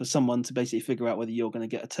 minutes for someone to basically figure out whether you're going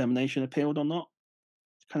to get a termination appealed or not.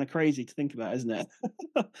 It's kind of crazy to think about, isn't it?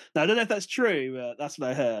 Now I don't know if that's true, but that's what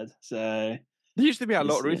I heard. So they used to be a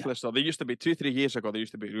lot yeah, ruthless though. They used to be 2-3 years ago. They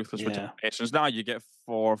used to be ruthless with yeah, terminations. Now you get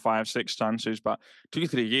 4, 5, 6 chances, but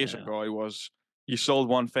 2-3 years yeah. ago it was you sold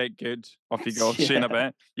one fake good, off you go, see you in a Yeah.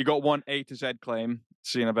 bit. You got one A to Z claim,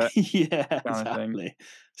 see you in a bit, Yeah, kind of thing. exactly.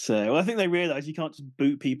 So, well, I think they realize you can't just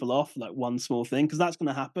boot people off like one small thing because that's going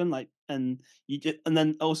to happen. Like, and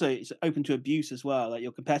then also it's open to abuse as well. Like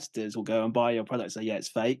your competitors will go and buy your product, say, yeah, it's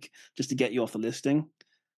fake, just to get you off the listing.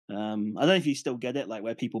 I don't know if you still get it, like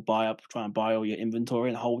where people try and buy all your inventory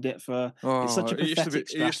and hold it for. It's Oh, such a it used to be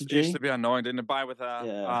pathetic it used to strategy. be annoying. Didn't it? Buy with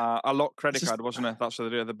Yeah, a lot it's credit just card, wasn't it? That's what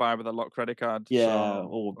they do. They buy with a lot credit card. yeah, So,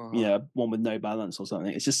 or oh, one with no balance or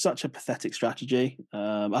something. It's just such a pathetic strategy.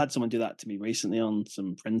 I had someone do that to me recently on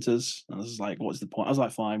some printers. I was like, "What's the point?" I was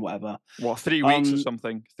like, "Fine, whatever." what 3 weeks or Um,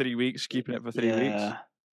 something? 3 weeks, keeping it for 3 weeks. yeah,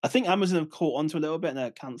 I think Amazon have caught onto a little bit and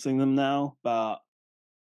they're canceling them now. But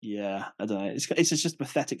yeah, I don't know. It's just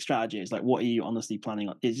pathetic strategy. It's like, what are you honestly planning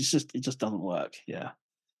on? It just doesn't work. Yeah.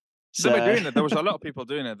 They were So doing it. There was a lot of people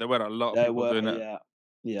doing it. There were a lot of there people were doing it. yeah,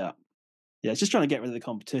 yeah. Yeah, it's just trying to get rid of the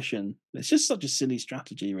competition. It's just such a silly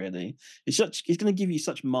strategy, really. It's going to give you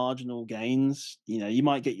such marginal gains. You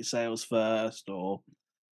might get your sales first, or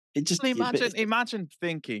it just Well, but imagine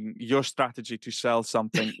thinking your strategy to sell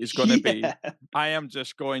something is going to be, yeah, I am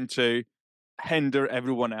just going to hinder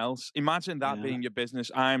everyone else. Imagine that yeah, being your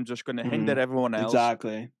business. I am just going to hinder mhm, everyone else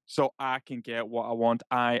exactly. so I can get what I want.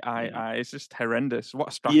 Yeah, It's just horrendous. What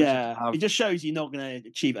a strategy to yeah. It have. just shows you're not going to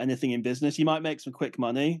achieve anything in business. You might make some quick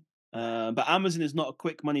money, but Amazon is not a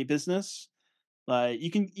quick money business. Like you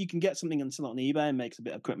can get something and sell it on eBay and makes a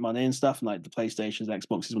bit of quick money and stuff, and like the PlayStations,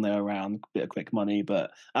 Xboxes when they were around, a bit of quick money.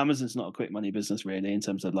 But Amazon's not a quick money business really in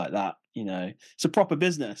terms of like that. You know, it's a proper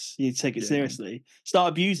business. You need to take it Yeah, seriously. Start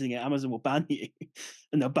abusing it, Amazon will ban you,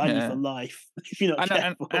 and they'll ban you for yeah. life if you're not And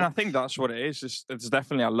I careful. think that's what it is. It's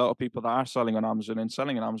definitely a lot of people that are selling on Amazon and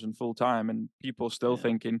selling on Amazon full time, and people still Yeah,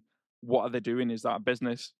 thinking, "What are they doing? Is that a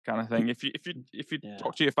business kind of thing?" If you yeah,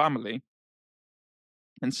 talk to your family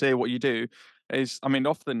and say what you do is, I mean,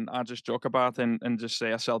 often I just joke about and just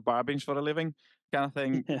say I sell barbings for a living, kind of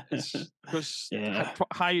thing. It's because yeah.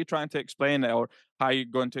 how are you trying to explain it, or how are you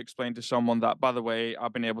going to explain to someone that, by the way,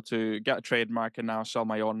 I've been able to get a trademark and now sell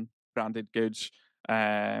my own branded goods.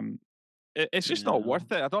 Um, it's just not Yeah.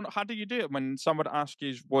 worth it. I don't know. How do you do it when someone asks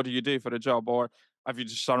you, "What do you do for a job?" Or have you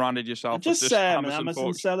just surrounded I yourself with just just say I'm an Amazon Amazon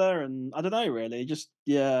folks? seller, and I don't know really. Just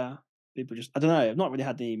yeah, people just I don't know. I've not really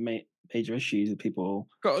had any major issues with people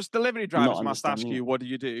Because delivery not drivers must ask understanding it. you, "What do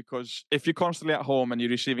you do?" Because if you're constantly at home and you're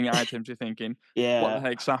receiving items, you're thinking, "What the Yeah,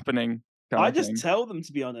 heck's happening?" kind I of just thing. tell them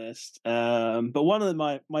to be honest. But one of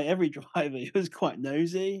my every driver, he was quite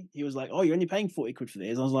nosy. He was like, "Oh, you're only paying 40 quid for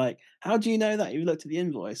these." I was like, "How do you know that? You looked at the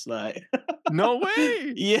invoice, like." No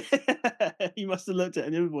way! Yeah, he must have looked at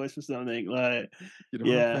an invoice for something. Like, You know what I'm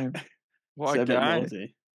yeah. saying? What a So a bit guy.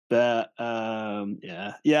 naughty. But,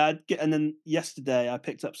 yeah, I'd get and then yesterday I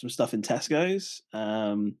picked up some stuff in Tesco's,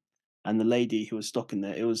 and the lady who was stocking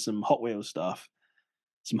there, it was some Hot Wheels stuff,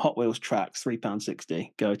 some Hot Wheels tracks,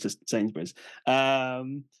 £3.60, go to Sainsbury's.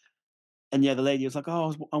 Um, and yeah, the lady was like,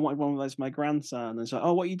 "Oh, I wanted one of those for my grandson." And she's like,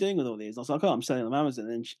 "Oh, what are you doing with all these?" And I was like, "Oh, I'm selling them on Amazon."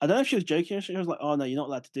 And I don't know if she was joking or she was like, "Oh, no, you're not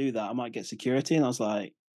allowed to do that. I might get security." And I was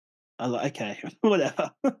like, "Okay,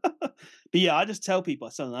 whatever." But yeah, I just tell people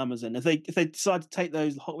I sell on Amazon. If they decide to take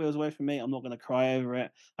those Hot Wheels away from me, I'm not gonna cry over it.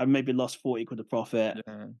 I've maybe lost 40 quid of profit,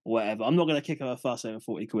 Yeah. whatever. I'm not gonna kick up a fuss over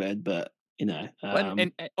 40 quid, but you know,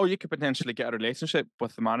 Or you could potentially get a relationship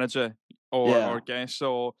with the manager yeah. or guest.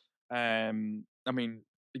 So, I mean,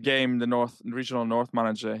 Game, the regional North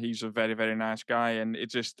manager, he's a very, very nice guy, and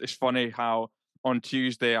it's funny how on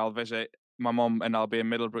Tuesday I'll visit my mum and I'll be in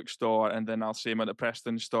Middlebrook store, and then I'll see him at the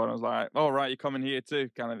Preston store. And I was like, "All right, you're coming here too."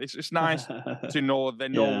 Kind of, it's nice to know they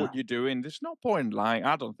know Yeah. what you're doing. There's no point lying.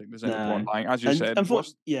 I don't think there's any point No. lying, as you And said.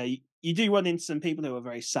 unfortunately, yeah, you do run into some people who are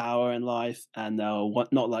very sour in life and they'll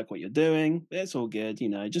not like what you're doing. It's all good, you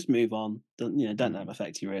know, just move on. Don't let them Mm.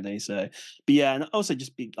 affect you really. So, but yeah, and also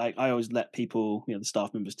just be like, I always let people, the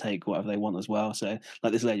staff members take whatever they want as well. So,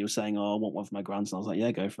 like this lady was saying, "Oh, I want one for my grandson." I was like, "Yeah,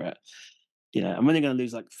 go for it." I'm only going to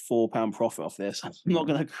lose like £4 profit off this. I'm not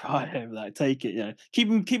Yeah, going to cry over that. Take it, keep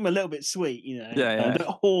them a little bit sweet, yeah, yeah. don't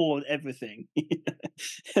hoard everything.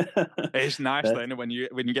 It's nice But then when you're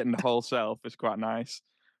getting the whole self. It's quite nice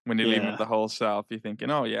when you're leaving with yeah, the whole self. You're thinking,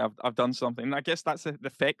 "Oh yeah, I've done something." And I guess that's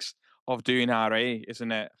the fix of doing RA,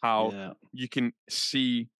 isn't it? How yeah. you can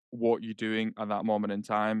see what you're doing at that moment in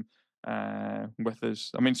time. With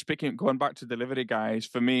us, I mean, going back to delivery guys,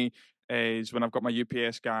 for me is when I've got my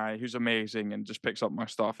UPS guy who's amazing and just picks up my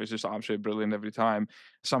stuff. It's just absolutely brilliant every time.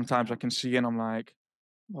 Sometimes I can see and I'm like,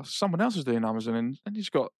 well, someone else is doing Amazon and he's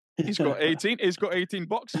got 18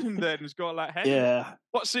 boxes in there and he's got like, hey, Yeah.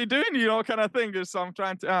 what's he doing? Kind of thing. So I'm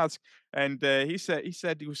trying to ask. And he said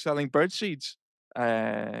he was selling bird seeds.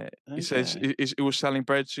 He says Okay. he was selling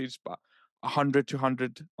bird seeds but 100,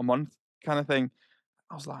 200 a month kind of thing.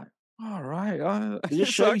 I was like, all right. It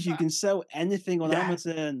just So shows you can sell anything on yeah,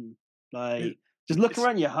 Amazon. it, Like, just look it's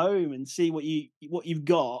around your home and see what you've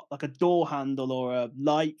got, like a door handle or a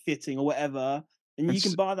light fitting or whatever, and you can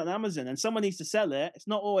it's buy that on Amazon. And someone needs to sell it. It's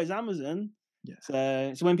not always Amazon. yeah,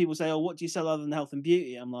 So when people say, "Oh, what do you sell other than health and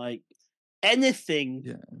beauty?" I'm like, anything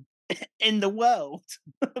yeah. in the world,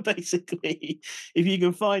 basically. If you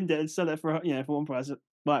can find it and sell it for one price,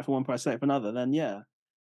 buy it for one price, sell it for another, then yeah.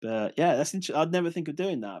 But yeah, I'd never think of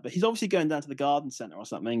doing that. But he's obviously going down to the garden centre or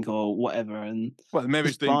something or whatever, and Well, maybe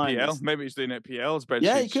he's just doing buying PL. this. Maybe he's doing it PL's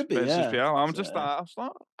Yeah, he spreadsheets could be. versus Yeah. PL. So I was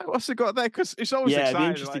like, what's he got there? Because it's always yeah, it'd be exciting.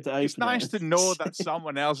 interesting Like, to it's open nice it. to know that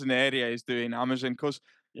someone else in the area is doing Amazon. Because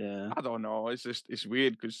Yeah. I don't know, it's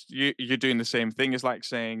weird because you're doing the same thing. It's like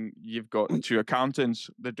saying you've got two accountants.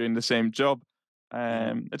 They're doing the same job.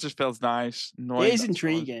 Yeah. It just feels nice It knowing is that someone's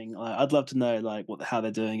intriguing. I'd love to know like how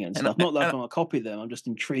they're doing it and and stuff. Not like and I want to copy them. I'm just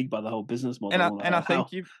intrigued by the whole business and I model. and I think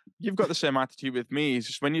How? you've got the same attitude with me. It's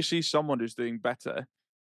just when you see someone who's doing better,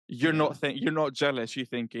 Yeah. you're not jealous. You're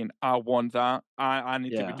thinking, I want that. I need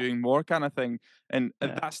to be Yeah. doing more kind of thing. And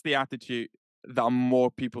Yeah. that's the attitude that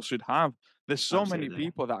more people should have. There's so many Absolutely.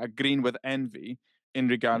 people that are green with envy in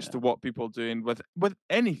regards Yeah. to what people doing with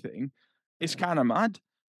anything. It's Yeah. kind of mad.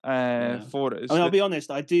 Yeah. for I mean, us. I'll be honest.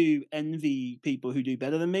 I do envy people who do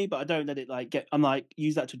better than me, but I don't let it like get. I'm like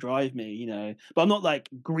use that to drive me, you know. But I'm not like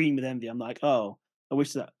green with envy. I'm like, oh, I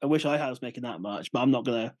wish I was making that much, but I'm not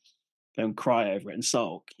gonna go and cry over it and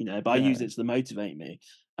sulk, you know. But I use Yeah. it to motivate me,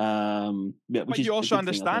 yeah, which But is you a also good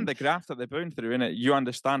thing, I understand the think. graft that they're going through, innit? You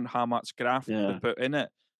understand how much graft they Yeah, put in it.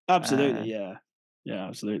 absolutely. Uh, Yeah, yeah,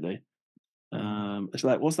 absolutely. uh, It's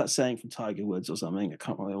like what's that saying from Tiger Woods or something? I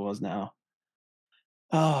can't remember what it was now.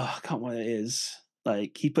 Oh, I can't remember what it is.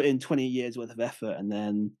 Like he put in 20 years worth of effort, and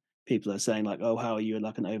then people are saying like, "Oh, how are you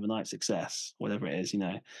like an overnight success?" Whatever it is, you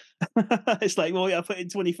know. It's like, well, yeah, I put in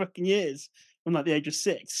 20 fucking years from like the age of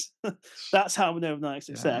 6. That's how I'm an overnight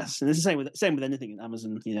yeah. success. And it's the same with anything in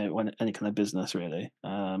Amazon, you know, when any kind of business really.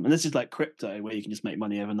 And this is like crypto where you can just make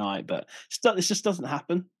money overnight, but this just doesn't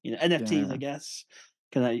happen. You know, NFTs, I Yeah. guess.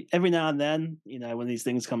 Can I every now and then, you know, when these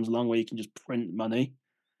things comes along where you can just print money,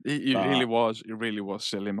 It really but was. It really was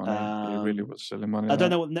silly money. It really um was silly money. I don't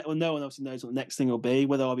That. know well, no one obviously knows what the next thing will be.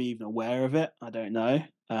 Whether I'll be even aware of it, I don't know.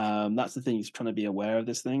 That's the thing, is trying to be aware of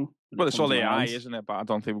this thing when Well, it it's comes all AI, around. isn't it? But I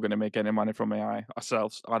don't think we're going to make any money from AI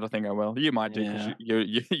ourselves. I don't think I will. You might do because Yeah.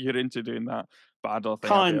 you're into doing that, but I don't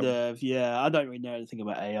think I'll be Kind able. of, yeah. I don't really know anything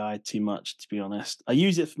about AI too much, to be honest. I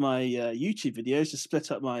use it for my YouTube videos to split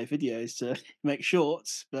up my videos to make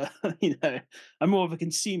shorts, but you know, I'm more of a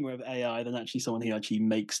consumer of AI than actually someone who actually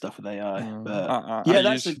makes stuff with AI. But I yeah,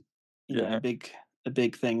 that's use a yeah.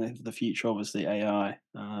 big thing for the future. Obviously, AI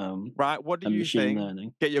Right. What do and you machine think?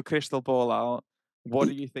 learning. Get your crystal ball out. What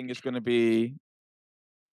do you think is going to be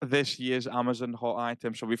this year's Amazon hot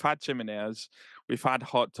item? So we've had chimeneas, we've had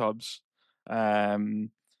hot tubs.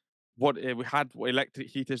 Um, we had electric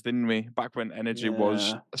heaters, didn't we? Back when energy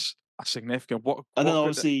was Yeah, a significant. What and then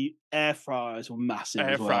what could obviously air fryers were massive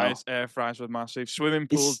as well. air fries were massive. Swimming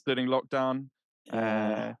pools It's during lockdown.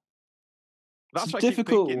 yeah, Uh, it's that's what I keep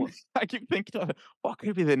thinking. difficult. I keep thinking, what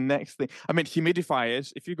could be the next thing? I mean,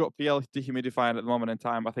 humidifiers. If you've got PL dehumidifier at the moment in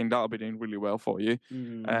time, I think that'll be doing really well for you.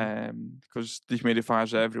 Mm. Because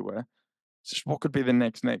dehumidifiers are everywhere. Just what could be the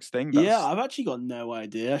next thing? Yeah, That's I've actually got no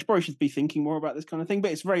idea. I probably should be thinking more about this kind of thing,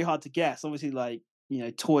 but it's very hard to guess. Obviously, like you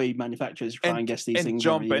know, toy manufacturers try and guess these and things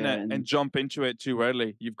every jump in year, it and and jump into it too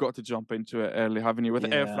early. You've got to jump into it early, haven't you? With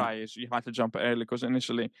air yeah, fryers, you had to jump it early because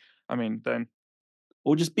initially, I mean, then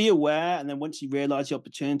or just be aware, and then once you realize the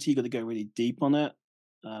opportunity, you got to go really deep on it.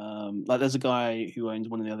 Like there's a guy who owns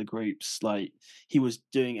one of the other groups. Like he was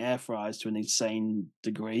doing air fryers to an insane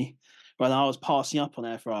degree. When I was passing up on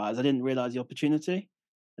air fryers, I didn't realize the opportunity.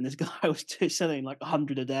 And this guy was selling like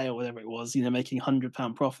 100 a day or whatever it was, you know, making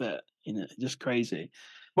 £100 profit. You know, just crazy.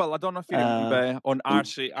 well, I don't know if you Uh, remember on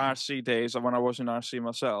RC days when I was in RC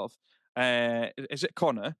myself. Is it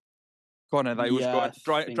Connor? Connor that was yeah, going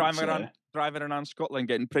I think so. driving around Scotland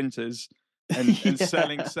getting printers and Yeah,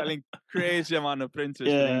 selling crazy amount of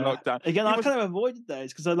printers during yeah. lockdown. Again, He I was kind of avoided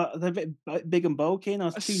those because they're a bit big and bulky, and I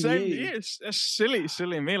was too same new. years. A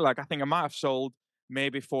silly me. Like I think I might have sold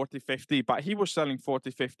maybe 40, 50, but he was selling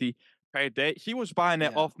 40, 50 per day. He was buying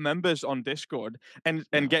it Yeah, off members on Discord and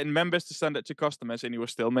yeah, getting members to send it to customers, and he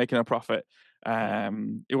was still making a profit.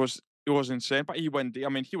 It was insane. But he went. I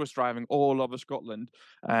mean, he was driving all over Scotland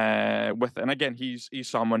with, and again, he's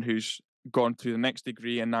someone who's gone to the next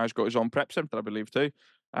degree and now he's got his own prep center, I believe too.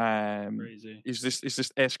 crazy. He's just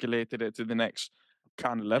escalated it to the next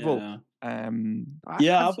kind of level. Yeah. I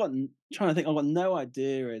Yeah, trying to think. I've got no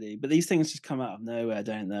idea really, but these things just come out of nowhere,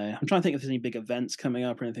 don't they? I'm trying to think if there's any big events coming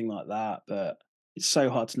up or anything like that, but it's so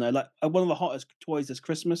hard to know. Like one of the hottest toys this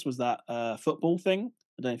Christmas was that football thing.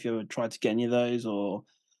 I don't know if you ever tried to get any of those, or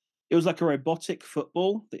it was like a robotic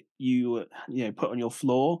football that you know put on your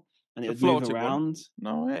floor and it the would move floating one. around.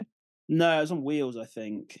 No way. No, it was on wheels, I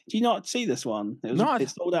think. Do you not see this one? No, It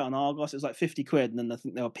sold out on Argos. It was like 50 quid, and then I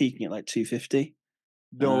think they were peaking at like 250.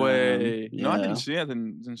 no way. No, I didn't Yeah. see it.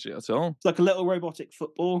 Didn't see it at all. It's like a little robotic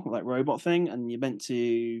football, like robot thing, and you're meant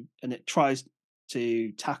to, and it tries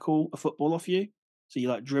to tackle a football off you. So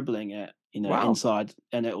you're like dribbling it, you know, Wow. inside,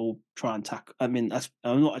 and it will try and tackle. I mean,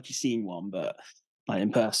 I'm not actually seen one, but like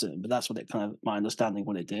in person, but that's what it kind of my understanding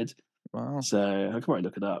what it did. Wow. So I can probably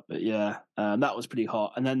look it up, but yeah, that was pretty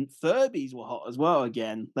hot. And then Furbies were hot as well.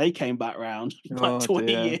 Again, they came back round like Oh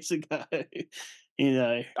 20 dear. years ago. You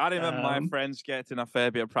know, I remember my friends getting a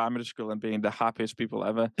Furby at primary school and being the happiest people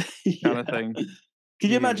ever, kind of yeah. thing. Could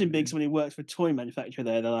you Really, imagine being really. someone who works for a toy manufacturer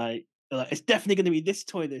there? They're like, it's definitely going to be this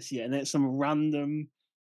toy this year, and then it's some random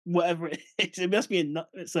whatever it is. It must be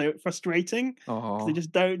it's so frustrating because they Oh,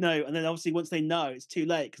 just don't know. And then obviously once they know, it's too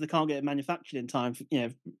late because they can't get it manufactured in time. For,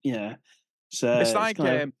 you know. So it's it's like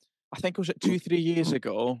kind I think it was 2, 3 years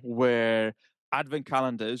ago where advent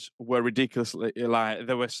calendars were ridiculously like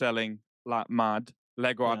they were selling like mad.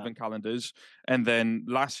 Lego Yeah, advent calendars, and then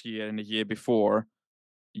last year and the year before,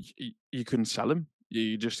 you couldn't sell them.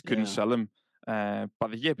 You just couldn't yeah, sell them.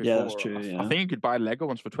 But the year yeah. That's before, true. I Yeah. think you could buy Lego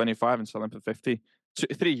ones for 25 and sell them for 50.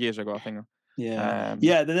 3 years ago, I think. Yeah, Um,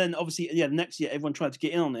 yeah. But then obviously, yeah, the next year everyone tried to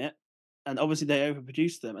get in on it, and obviously they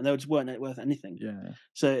overproduced them, and they just weren't worth anything. yeah,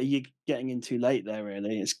 So you're getting in too late there.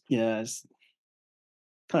 Really, it's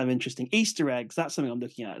kind of interesting. Easter eggs. That's something I'm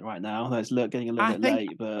looking at right now. That's getting a little I bit think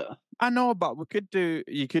late, but I know, but we could do.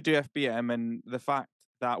 You could do FBM, and the fact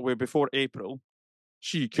that we're before April,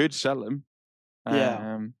 so you could sell them.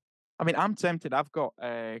 yeah, I mean, I'm tempted. I've got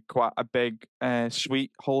quite a big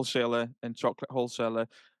sweet wholesaler and chocolate wholesaler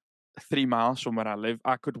 3 miles from where I live.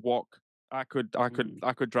 I could walk. mm,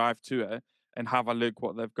 I could drive to it and have a look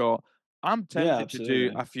what they've got. I'm yeah, tempted to do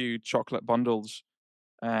absolutely. a few chocolate bundles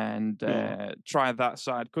and Sure. try that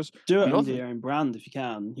side because Do it under another your own brand if you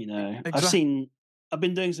can. exact. I've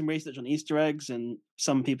been doing some research on Easter eggs, and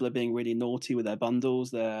some people are being really naughty with their bundles.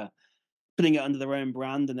 They're putting it under their own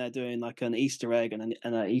brand, and they're doing like an Easter egg and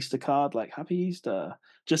an Easter card, like "Happy Easter,"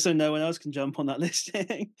 just so no one else can jump on that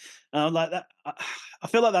listing. And I'm like that. I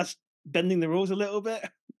feel like that's bending the rules a little bit,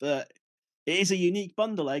 but it is a unique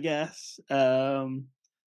bundle, I guess.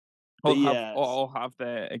 But yeah, I'll have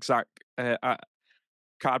the exact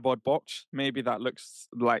cardboard box. Maybe that looks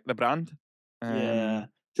like the brand. yeah. Um,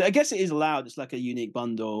 So I guess it is allowed. It's like a unique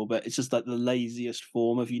bundle, but it's just like the laziest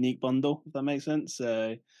form of unique bundle, if that makes sense.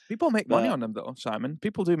 So, People make money but on them though, Simon.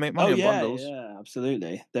 People do make oh money on yeah, bundles. yeah,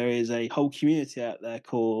 absolutely. There is a whole community out there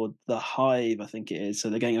called the Hive, I think it is. So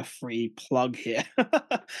they're getting a free plug here,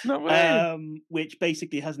 No way. which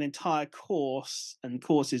basically has an entire course and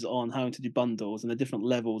courses on how to do bundles and the different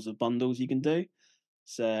levels of bundles you can do.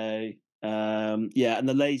 So yeah, and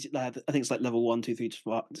the lazy, I think it's like level 1, 2, 3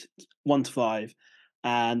 to 1 to 5,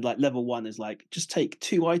 and like level 1 is like just take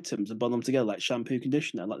 2 items and bundle them together, like shampoo,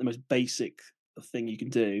 conditioner, like the most basic thing you can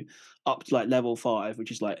do, up to like level 5, which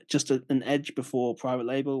is like just an edge before private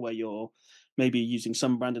label, where you're maybe using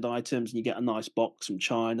some branded items and you get a nice box from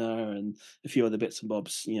China and a few other bits and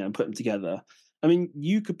bobs, and put them together. I mean,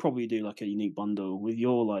 you could probably do like a unique bundle with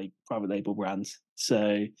your like private label brands.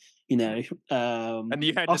 So, you know, And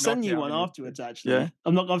you had I'll the send naughty, you one haven't you? afterwards. Yeah, Actually,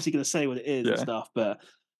 I'm not obviously going to say what it is and yeah. stuff, but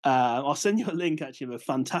I'll send you a link actually of a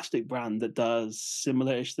fantastic brand that does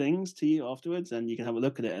similar-ish things to you afterwards, and you can have a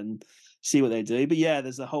look at it and see what they do. But yeah,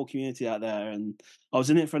 there's a whole community out there, and I was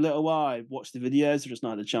in it for a little while. I watched the videos, I've just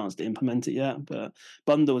not had a chance to implement it yet. But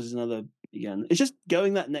bundles is another, again, it's just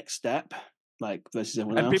going that next step, like versus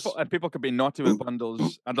everyone else. And people could be naughty with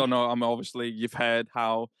bundles. I don't know. I mean, obviously, you've heard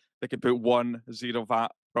how they could put one zero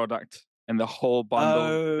VAT product in the whole bundle.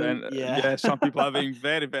 Oh Then, yeah, yeah, some people are being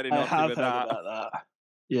very, very I naughty have with heard that. about that.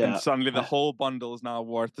 And Yeah, suddenly, the I, whole bundle is now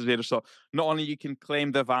worth zero. So not only you can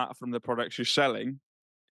claim the VAT from the products you're selling,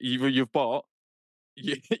 you've bought,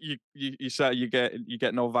 you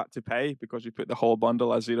get no VAT to pay because you put the whole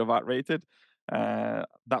bundle as zero VAT rated.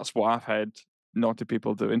 That's what I've heard naughty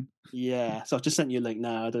people doing. yeah. So I've just sent you a link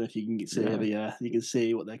now. I don't know if you can see it, Yeah. but yeah, you can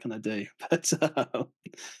see what they're gonna do.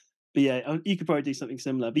 But yeah, you could probably do something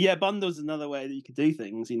similar. But yeah, bundles is another way that you could do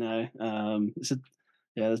things.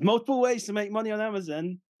 Yeah, there's multiple ways to make money on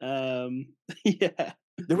Amazon. Yeah,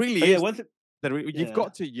 There really but yeah, is. one thing. Yeah,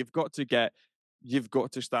 You've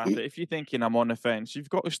got to start it. If you're thinking I'm on the fence, you've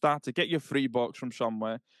got to start to get your free box from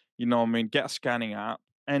somewhere. You know what I mean? Get a scanning app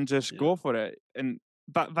and just yeah, go for it. And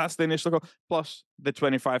that's the initial goal. Plus the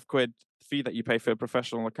 25 quid fee that you pay for a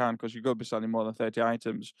professional account because you're going to be selling more than 30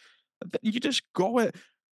 items. You just go it.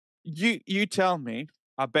 You tell me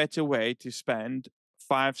a better way to spend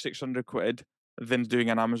 500-600 quid than doing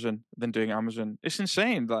Amazon. It's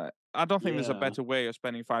insane. Like I don't think there's a yeah, better way of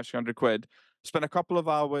spending 500-600 quid. Spend a couple of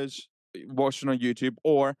hours watching on YouTube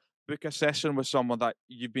or book a session with someone that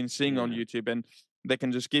you've been seeing on yeah. YouTube and they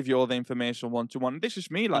can just give you all the information one to one. This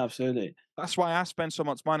is me. Like Absolutely. that's why I spend so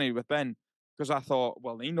much money with Ben because I thought,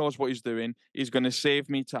 well, he knows what he's doing. He's going to save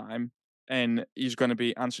me time and he's going to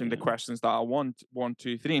be answering the Yeah, questions that I want, 1,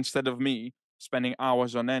 2, 3, instead of me spending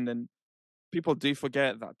hours on end. And people do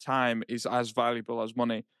forget that time is as valuable as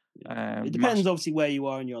money. yeah. It depends, Mass. obviously, where you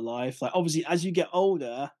are in your life. Like, obviously, as you get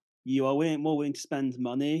older, you are more willing to spend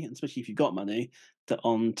money, and especially if you've got money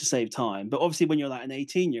to save time. But obviously, when you're like an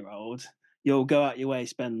 18-year-old, you'll go out your way,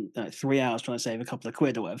 spend like 3 hours trying to save a couple of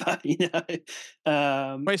quid or whatever. But it's sad.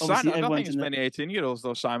 Obviously, I don't think everyone's it's in the many 18-year-olds,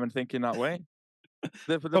 though, Simon, thinking that way.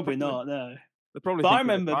 They're probably probably, not, no. they're probably But I thinking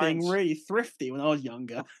their remember being parents. really thrifty when I was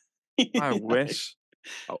younger. I You know? wish.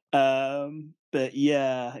 Oh, But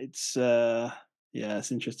yeah, it's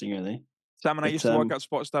interesting, really. Sam and I But used to work at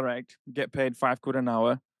Sports Direct, get paid £5 an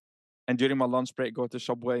hour, and during my lunch break, go to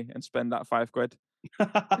Subway and spend that £5.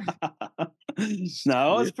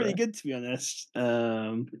 no, it was pretty Stupid, good to be honest.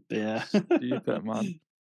 But yeah. stupid, man.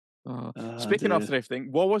 Oh. Speaking of Dude.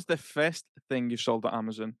 thrifting, what was the first thing you sold at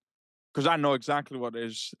Amazon? Because I know exactly what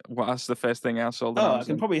is. What's the first thing I sold on Oh, I can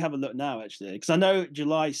Amazon? probably have a look now actually, because I know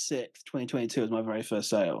July 6th, 2022 was my very first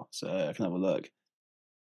sale, so I can have a look.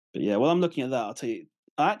 But yeah, while I'm looking at that, I'll tell you,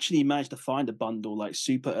 I actually managed to find a bundle like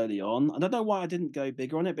super early on. I don't know why I didn't go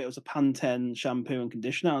bigger on it, but it was a Pantene shampoo and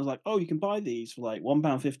conditioner. I was like, oh, you can buy these for like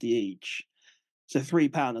 £1.50 each. So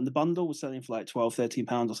 £3, and the bundle was selling for like 12,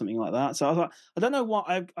 £13 or something like that. So I was like, I don't know what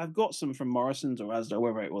I've got some from Morrison's or Asda,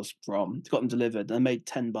 wherever it was from. Got them delivered, and I made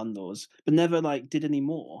 10 bundles, but never like did any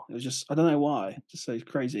more. It was just I don't know why, just so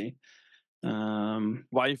crazy. Why are you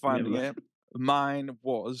Let me have a finding look. it? Mine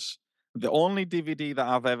was the only DVD that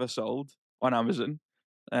I've ever sold on Amazon.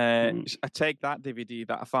 Mm, I take that DVD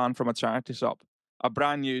that I found from a charity shop, a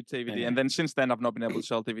brand new DVD, and okay, then since then I've not been able to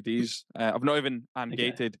sell DVDs. I've not even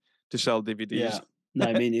okay, ungated to sell DVDs. yeah.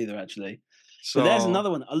 No, me neither actually. But there's So another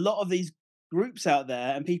one. A lot of these groups out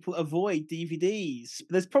there, and people avoid DVDs.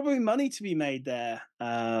 There's probably money to be made there.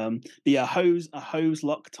 But yeah, a hose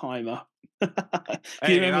lock timer. If you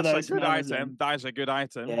hey, remember that's a those from good Amazon, item. That is a good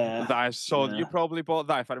item. yeah, That is sold. yeah. You probably bought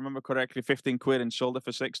that, if I remember correctly, £15 and sold it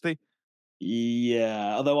for 60.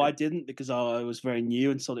 Yeah, although I didn't because I was very new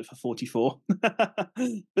and sold it for 44.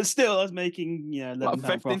 But still, I was making Well, £11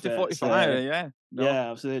 15 to profit. 45. So Yeah. No. yeah,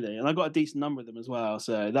 absolutely, and I got a decent number of them as well.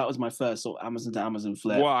 So that was my first sort of Amazon to Amazon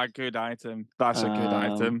flip. What a good item. That's a good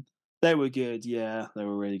Um, item. they were good, yeah, they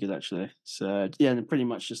were really good actually. So yeah, and pretty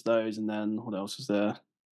much just those, and then what else was there?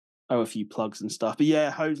 Oh, a few plugs and stuff. But yeah,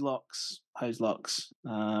 hose locks. They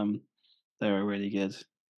were really good.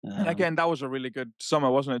 And Um, again, that was a really good summer,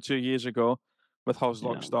 wasn't it? 2 years ago with yeah,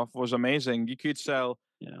 Hoslock stuff was amazing. You could sell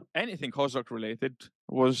yeah, anything Hoslock related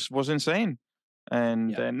was insane.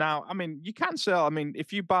 And yeah. now, I mean, you can sell. I mean,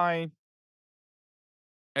 if you buy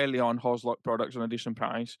early on Hoslock products on a decent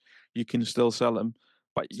price, you can still sell them.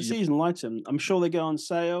 But It's a you, seasonal item. I'm sure they go on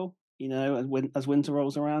sale. As winter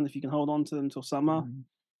rolls around, if you can hold on to them till summer, Mhm.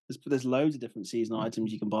 there's loads of different seasonal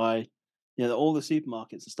items you can buy. All the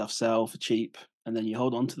supermarkets and stuff sell for cheap, and then you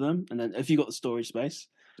hold on to them. And then if you got the storage space,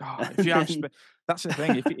 If and you have then space, that's the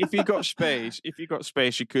thing. If you got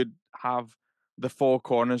space, you could have the four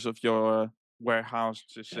corners of your warehouse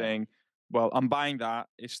just yeah, saying, "Well, I'm buying that.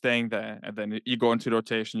 It's staying there," and then you go into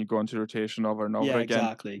rotation. You go into rotation over and over yeah, again.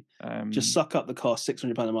 exactly. Just Um, suck up the cost,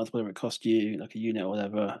 £600 a month, whatever it cost you, like a unit or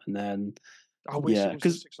whatever, and then I wish it yeah, was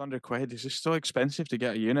just because £600. It's just so expensive to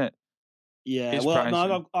get a unit. yeah, It's well, no,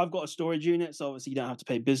 pricey. I've got a storage unit, so obviously you don't have to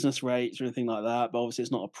pay business rates or anything like that. But obviously,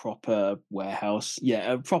 it's not a proper warehouse.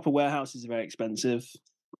 Yeah, a proper warehouse is very expensive,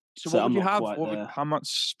 So, so what would I'm you not have? quite there. How much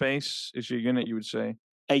space is your unit? You would say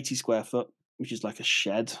 80 square foot, which is like a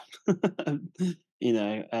shed, you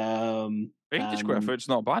know, 80 square and foot. It's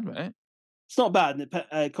not bad, mate. it's not bad.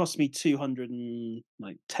 And it cost me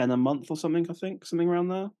 210 a month or something. I think something around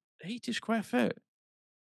there. 80 square foot.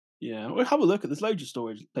 Yeah, we'll have a look. There's loads of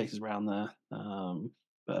storage places around there.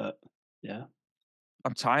 But yeah,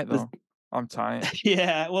 I'm tight there's though. I'm tight.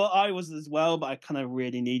 yeah. Well, I was as well, but I kind of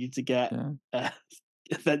really needed to Yeah. uh,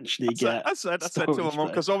 eventually get I said to my storage mum place.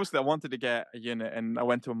 because obviously I wanted to get a unit, and I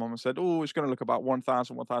went to my mum and said, "Oh, it's going to look about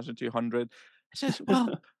 1,000, 1,200." She says,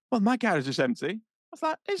 "Well, my garage is empty." I was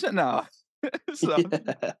like, "Is it now?" so, Yeah,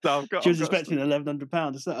 she I've was got expecting some.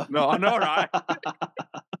 £1,100 or so. No, I know, right?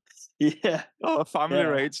 Yeah, Oh, family yeah,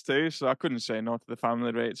 rates too, so I couldn't say no to the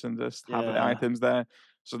family rates and just have the yeah. items there.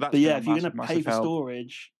 So that's But been yeah, a if you're gonna massive, pay massive for help.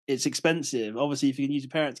 storage, it's expensive. Obviously, if you can use your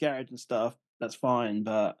parents' garage and stuff, that's fine.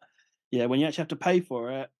 But yeah, when you actually have to pay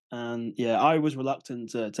for it, and yeah, I was reluctant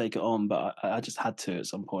to take it on, but I just had to at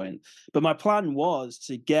some point. But my plan was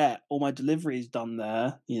to get all my deliveries done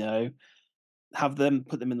there. Have them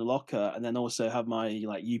put them in the locker, and then also have my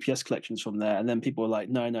like UPS collections from there. And then people were like,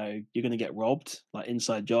 "No, no, you're gonna get robbed, like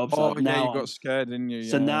inside jobs." Oh yeah, you got scared, didn't you?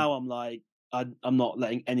 So Yeah. now I'm like, I'm not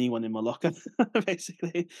letting anyone in my locker,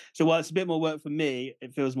 basically. So while it's a bit more work for me,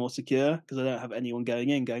 it feels more secure because I don't have anyone going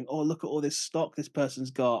in, going, "Oh, look at all this stock this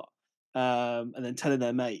person's got," and then telling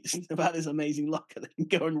their mates about this amazing locker they can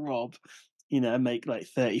go and rob, and make like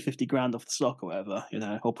 30, 50 grand off the stock or whatever,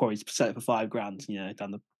 or probably sell it for 5 grand,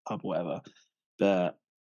 down the pub or whatever. But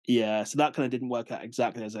yeah, so that kind of didn't work out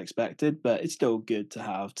exactly as I expected, but it's still good to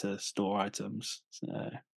have to store items. So.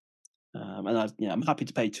 And I'm happy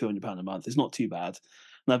to pay £200 a month. It's not too bad.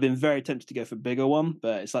 And I've been very tempted to go for a bigger one,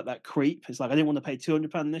 but it's like that creep. It's like I didn't want to pay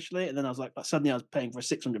 £200 initially, and then I was like, suddenly I was paying for a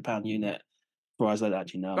 £600 unit. Before I was like,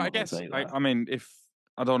 actually, no, I'm But I not going to guess, take that. I mean, if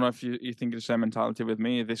I don't know if you think the same mentality with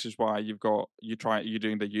me. This is why you're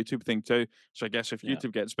doing the YouTube thing too. So I guess if Yeah,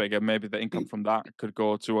 YouTube gets bigger, maybe the income from that could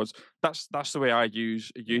go towards. That's the way I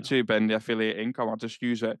use yeah, YouTube and the affiliate income. I just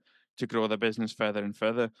use it to grow the business further and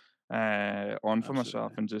further on for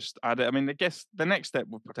myself absolutely. and just add it. I mean, I guess the next step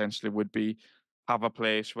would be have a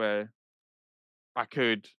place where I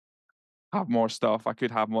could have more stuff. I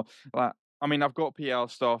could have more. Like, I mean, I've got PL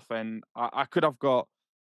stuff, and I could have got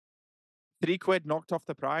 £3 knocked off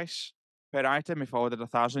the price per item if I ordered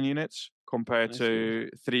 1,000 units compared I see. to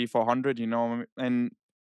 300-400. And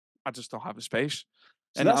I just don't have the space.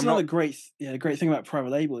 So And that's I'm another not great thing about private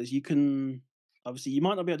label is you can obviously you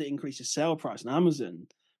might not be able to increase your sale price on Amazon,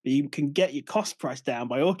 but you can get your cost price down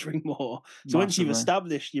by ordering more. So once you've massively.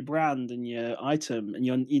 established your brand and your item, and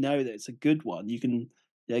you know that it's a good one, you can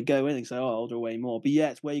go in and say, "Oh, I'll order way more." But yeah,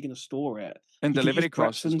 it's where you're going to store it. And You can use delivery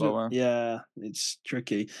costs is Prepsons. lower. Yeah, it's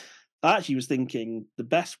tricky. I actually was thinking the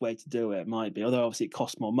best way to do it might be, although obviously it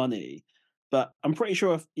costs more money, but I'm pretty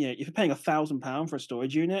sure if you're paying £1,000 for a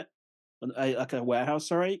storage unit, like a warehouse,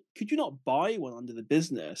 sorry, could you not buy one under the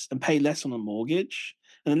business and pay less on a mortgage?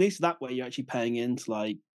 And at least that way you're actually paying into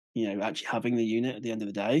like, actually having the unit at the end of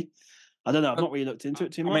the day. I don't know. I've I not really looked into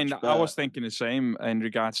it too I mean, much, I but was thinking the same in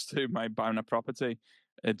regards to my buying a property,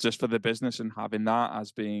 just for the business and having that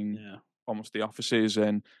as being yeah, almost the offices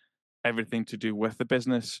and everything to do with the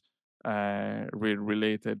business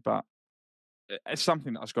related. But it's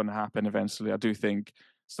something that's going to happen eventually. I do think.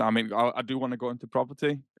 So, I mean, I do want to go into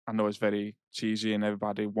property. I know it's very cheesy, and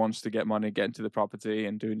everybody wants to get money, get into the property,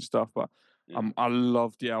 and doing stuff. But yeah, I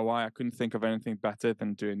love DIY. I couldn't think of anything better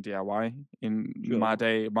than doing DIY in my sure.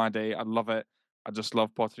 day. My day, I love it. I just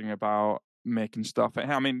love pottering about, making stuff.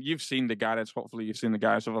 I mean, you've seen the garage. Hopefully, you've seen the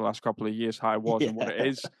garage over the last couple of years, how it was and what it Yeah,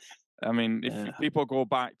 is. I mean, if yeah, people go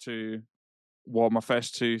back to my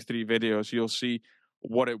first 2, 3 videos, you'll see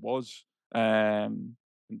what it was. And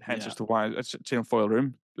hence yeah, as to why it's a tinfoil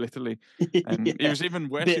room, literally. And it yeah. was even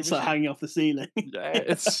worse. It Bits was like hanging off the ceiling. yeah,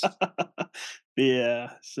 it's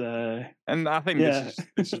Yeah, so and I think this yeah. is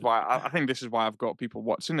this is why I think this is why I've got people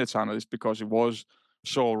watching the channel is because it was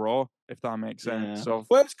so raw, if that makes sense. Yeah. So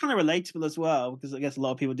Well, it's kind of relatable as well because I guess a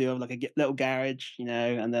lot of people do have like a little garage,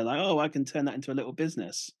 and they're like, "Oh, I can turn that into a little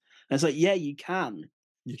business." And it's like, yeah, you can you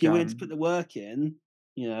if you're willing to put can the work in.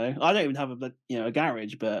 I don't even have a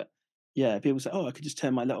garage, but yeah, people say, "Oh, I could just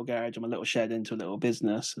turn my little garage or my little shed into a little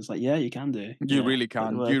business." It's like, yeah, you can do. you really Put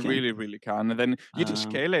the can. You work in. really, really can. And then you just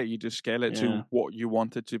Um, scale it. You just scale it yeah, to what you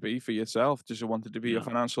want it to be for yourself. Does you want it to be a yeah.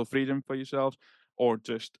 financial freedom for yourself or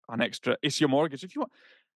just an extra? It's your mortgage. If you want,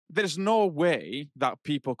 there's no way that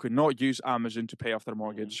people could not use Amazon to pay off their Yeah.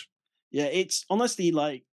 mortgage. Yeah, it's honestly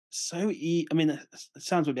like I mean, it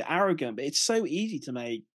sounds a bit arrogant, but it's so easy to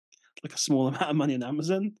make like a small amount of money on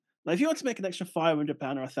Amazon. Like if you want to make an extra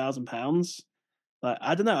 £500 or £1,000, like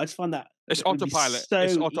I don't know, I just find that It's it would be autopilot.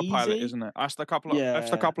 It's so autopilot, easy. isn't it? After a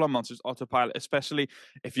Yeah, couple of months, it's autopilot. Especially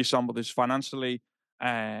if you're somebody who's financially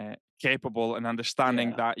capable and understanding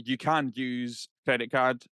yeah, that you can use credit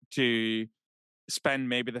card to spend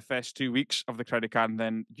maybe the first 2 weeks of the credit card and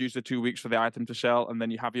then use the 2 weeks for the item to sell, and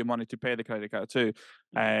then you have your money to pay the credit card too.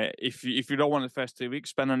 yeah. If you don't want the first 2 weeks,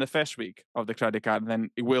 spend on the first week of the credit card, and then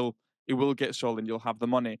it will get sold, and you'll have the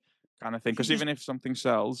money, kind of thing. If you Because just even if something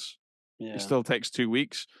sells, it yeah, still takes 2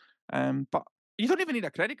 weeks. But you don't even need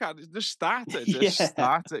a credit card. Just yeah,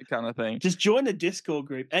 start it, kind of thing. just join a Discord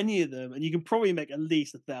group, any of them, and you can probably make at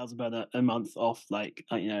least £1,000 a month off, like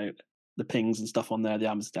the pings and stuff on there, the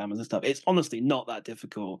Amsterdammers and stuff. It's honestly not that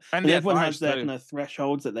difficult, And and the everyone has advice their too. kind of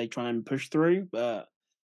thresholds that they try and push through. But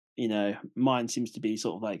mine seems to be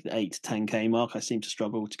sort of like the 8 to 10K mark. I seem to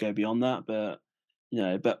struggle to go beyond that, but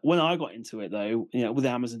when I got into it though, with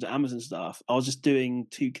Amazon to Amazon stuff, I was just doing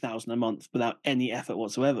 2,000 a month without any effort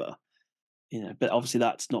whatsoever. But obviously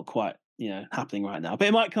that's not quite happening right now. But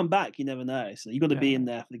it might come back. You never know. So you got to be Yeah. in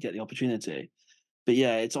there to get the opportunity. But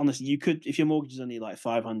yeah, it's honestly you could if your mortgage is only like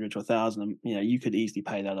 500 to 1,000, you could easily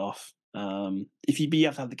pay that off. But you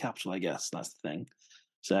have to have the capital, I guess that's the thing.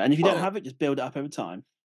 So and if you don't Well, have it, just build it up over time.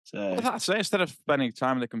 well, So that's it. Instead of spending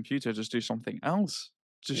time on the computer, just do something else.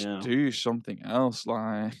 Just yeah, do something else.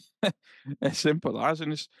 Like as simple as.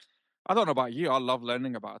 And I don't know about you. I love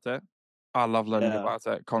learning about it. I love learning yeah, about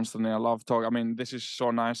it constantly. I love talking. I mean, this is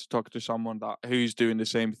so nice to talk to someone who's doing the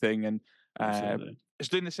same thing and uh, absolutely. is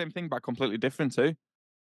doing the same thing but completely different too.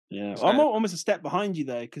 Yeah, It's, I'm almost a step behind you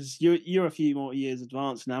though, because you're a few more years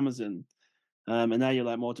advanced in Amazon, and now you're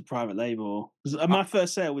like more to private label. 'Cause, uh, my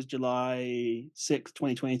first sale was July 6th,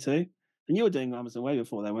 2022, and you were doing Amazon way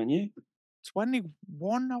before that, weren't you?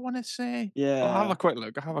 21, I want to say. I'll have a Yeah. quick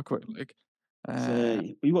look. I have a quick look. So Uh,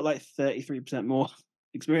 you got like 33% more.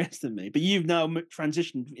 experience than me. But you've now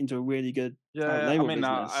transitioned into a really good private Yeah, label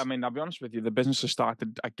business. I mean, I'll be honest with you. The business has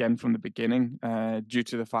started again from the beginning, due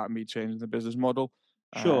to the fact of me changing the business model.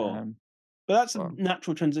 Sure. Um, But that's a but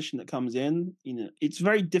natural transition that comes in. It's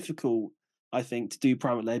very difficult, I think, to do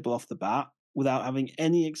private label off the bat without having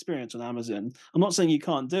any experience on Amazon. I'm not saying you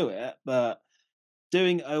can't do it, but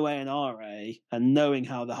doing OA and RA and knowing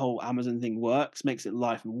how the whole Amazon thing works makes it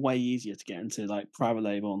life way easier to get into like private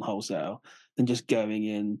label and wholesale than just going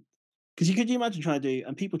in. Because you imagine trying to do,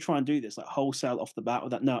 and people try and do this like wholesale off the bat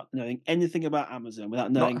without not knowing anything about Amazon,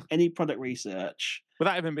 without not knowing any product research.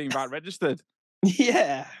 without even being VAT registered.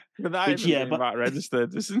 Yeah, Without which even yeah, being but VAT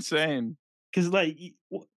registered. It's insane. because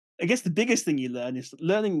I guess the biggest thing you learn is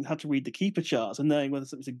learning how to read the keeper charts and knowing whether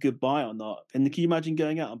something's a good buy or not. And can you imagine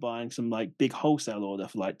going out and buying some like big wholesale order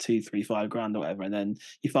for like 2, 3, 5 grand or whatever, and then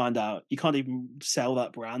you find out you can't even sell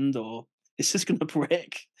that brand, or it's just gonna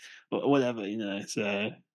brick or whatever, So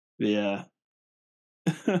yeah.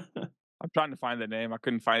 I'm trying to find the name. I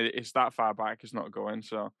couldn't find it. It's that far back. It's not going.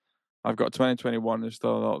 So I've got 2021 is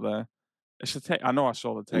still out there. It's a take. I know I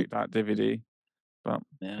saw the Take That DVD, but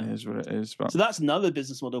Yeah. it is what it is. But So that's another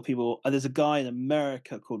business model. People, there's a guy in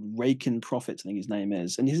America called Rakin Profits, I think his name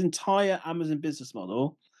is, and his entire Amazon business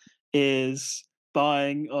model is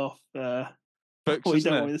buying off. books, What you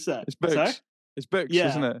isn't don't want it? me to say? It's Sorry. books. It's books,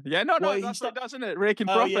 isn't Yeah. it? Yeah, no, Well, he that's what start. it does, isn't it? Raking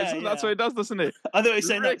Oh profits. yeah, That's what yeah. it does, doesn't it? I thought he was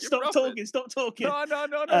saying that. Raking Stop profits. talking. Stop talking.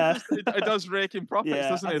 No. Uh, Just it does raking profits, yeah,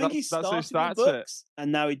 doesn't I it? think he That's who started with starts it. books, and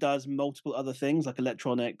now he does multiple other things like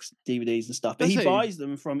electronics, DVDs, and stuff. But Does he he? buys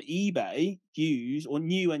them from eBay, used or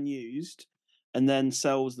new and used, and then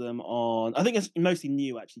sells them on. I think it's mostly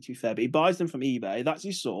new, actually. To be fair, but he buys them from eBay. That's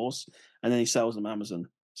his source, and then he sells them on Amazon.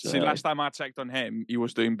 See, So last time I checked on him, he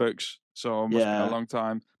was doing books, so it must have been a yeah, long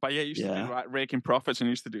time. But yeah, he used to do yeah. like raking profits and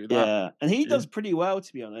used to do that. Yeah, and he Yeah. does pretty well,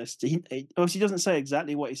 to be honest. He obviously doesn't say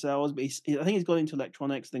exactly what he sells, but I think he's got into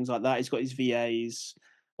electronics, things like that. He's got his VAs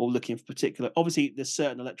all looking for particular. Obviously, there's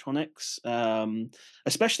certain electronics,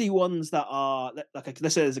 especially ones that are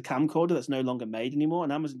let's say there's a camcorder that's no longer made anymore,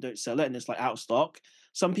 and Amazon don't sell it, and it's like out of stock.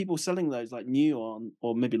 Some people selling those like new on,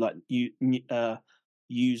 or maybe like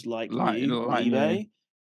used like new on Like new. eBay.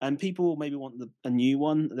 And people maybe want a new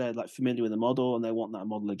one. They're like familiar with the model and they want that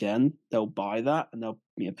model again. They'll buy that and they'll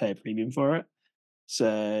pay a premium for it.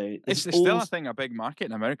 So It's there's still, all I think, a big market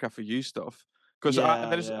in America for used stuff. Because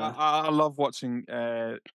yeah. I love watching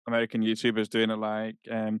American YouTubers doing it. Like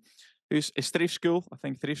it's Thrift School, I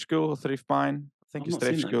think Thrift School or Thrift Mine. I think I've it's not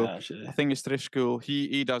Thrift seen that School. guy actually. I think it's Thrift School.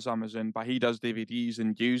 He does Amazon, but he does DVDs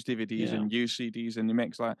and used DVDs Yeah. and used CDs, and he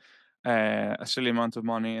makes like a silly amount of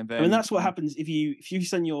money. And I mean then that's what happens if you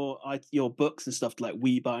send your books and stuff to like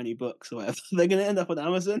We Buy Any Books or whatever. They're gonna end up on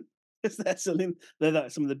Amazon. They're like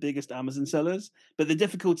some of the biggest Amazon sellers. But the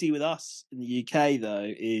difficulty with us in the UK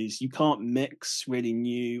though is you can't mix really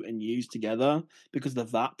new and used together because of the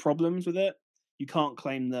VAT problems with it. You can't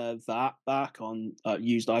claim the VAT back on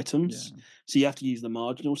used items, so you have to use the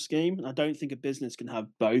marginal scheme. And I don't think a business can have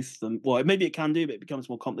both. Well, maybe it can do, but it becomes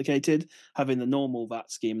more complicated having the normal VAT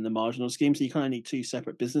scheme and the marginal scheme. So you kind of need two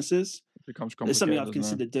separate businesses. it becomes It's something complicated, I've doesn't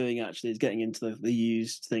it? considered doing actually, is getting into the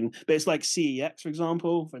used thing. But it's like CEX, for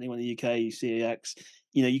example, for anyone in the UK, CEX,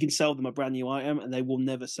 you can sell them a brand new item and they will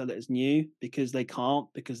never sell it as new because they can't,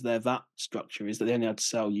 because their VAT structure is that they only have to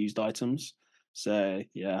sell used items. So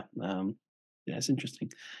yeah, it's interesting.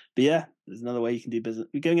 But yeah, there's another way you can do business.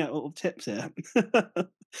 We're going out little tips here.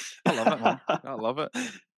 I love it, man. I love it. I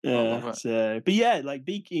love Yeah. it. So, but yeah, like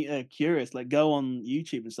be curious. Like go on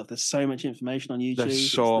YouTube and stuff. There's so much information on YouTube. There's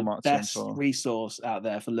It's so the much best info. resource out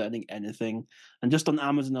there for learning anything. And just on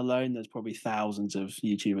Amazon alone, there's probably thousands of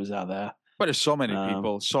YouTubers out there. But there's so many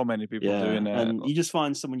people Yeah, doing it. and you just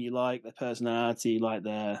find someone you like, their personality, like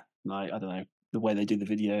their I don't know, the way they do the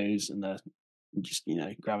videos, and just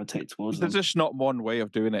gravitate towards them. There's just not one way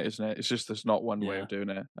of doing it, isn't it? It's just there's not one way Yeah, of doing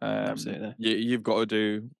it. absolutely. You've got to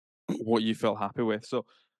do what you feel happy with. So,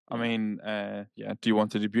 I Yeah. mean, do you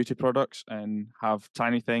want to do beauty products and have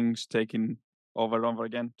tiny things taken over and over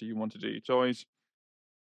again? Do you want to do your toys?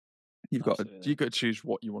 You've got to choose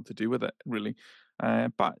what you want to do with it, really.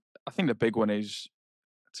 But I think the big one is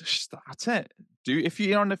to start it. If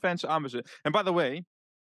you're on the fence at Amazon, and by the way,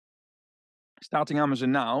 starting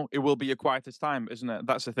Amazon now, it will be your quietest time, isn't it?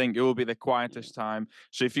 That's the thing. It will be the quietest time.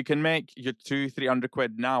 So if you can make your 200-300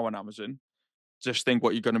 quid now on Amazon, just think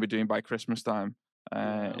what you're going to be doing by Christmas time.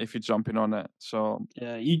 If you're jumping on it. So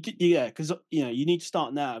because you need to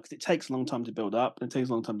start now because it takes a long time to build up and it takes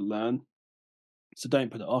a long time to learn. So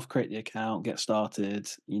don't put it off. Create the account, get started.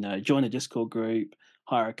 Join a Discord group,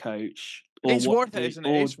 hire a coach. it's worth it, isn't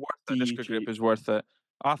it? It's worth it. Discord group is worth it.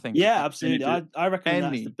 I think Yeah, you need absolutely. to I recommend that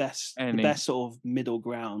as any the any best sort of middle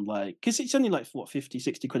ground, like because it's only like what 50,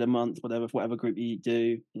 60 quid a month, whatever for whatever group you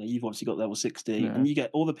do. You know, you've obviously got level 60, yeah. and you get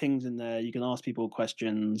all the pings in there. You can ask people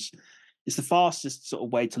questions. It's the fastest sort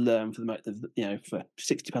of way to learn for you know, for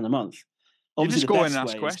 £60 a month. You Obviously, just the go in and best ask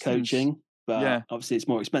way is questions. coaching, but Yeah, obviously it's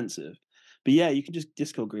more expensive. But yeah, you can just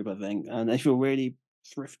Discord group, I think. And if you're really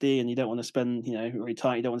thrifty and you don't want to spend, you know, really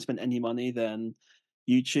tight, you don't want to spend any money, then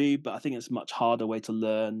YouTube. But I think it's a much harder way to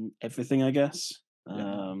learn everything, I guess.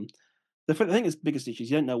 yeah. I think the biggest issue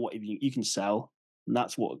is you don't know what you can sell, and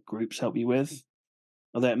that's what groups help you with.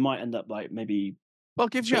 Although it might end up like maybe Well,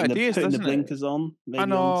 it gives you ideas, putting the doesn't it? blinkers on, I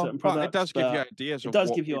maybe on know, certain but it products, does give you but ideas it of does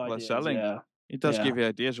what give you people are ideas. selling. Yeah, It does yeah, give you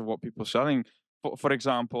ideas of what people are selling. For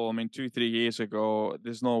example, I mean, 2, 3 years ago,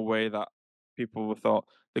 there's no way that people would thought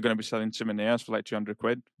they're going to be selling chimeneas for like 200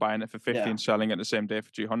 quid, buying it for 50 yeah, and selling it the same day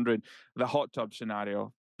for 200. The hot tub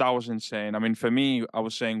scenario, that was insane. I mean, for me, I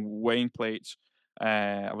was saying weighing plates,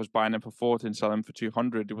 I was buying them for 40 and selling them for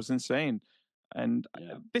 200. It was insane. And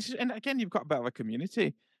yeah, and again, you've got a bit of a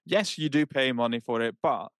community. Yes, you do pay money for it,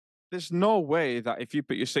 but there's no way that if you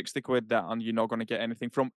put your 60 quid down, you're not going to get anything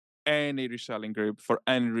from any reselling group. For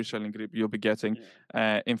any reselling group, you'll be getting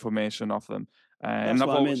yeah. information off them. And That's I've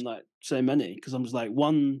why I'm always, in like so many because I'm just like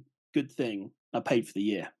one good thing I paid for the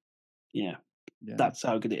year. Yeah, yeah, that's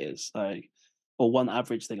how good it is. Like, or one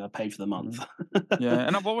average thing I paid for the yeah, month. yeah.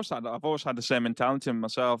 And I've always had the same mentality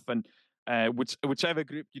myself. And whichever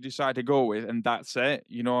group you decide to go with, and that's it.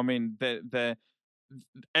 You know what I mean? The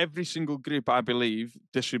every single group, I believe,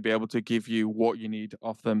 this should be able to give you what you need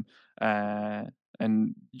off them. Uh,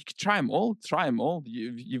 and you can try them all. Try them all.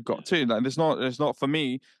 You've Yeah, got to. Like, there's not for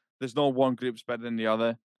me. There's no one group's better than the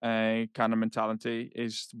other. Kind of mentality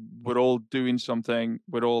is we're all doing something.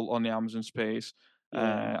 We're all on the Amazon space.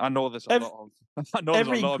 yeah. I know there's a Every, lot of I know there's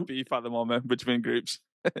a every lot of beef at the moment between groups.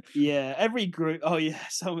 Yeah, every group. Oh yeah,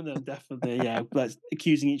 some of them definitely. Yeah, like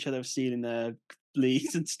accusing each other of stealing their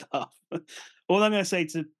leads and stuff. All I'm going to say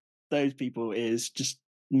to those people is just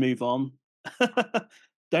move on.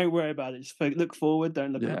 Don't worry about it. Just look forward.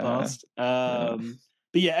 Don't look at the Yeah, past. yeah.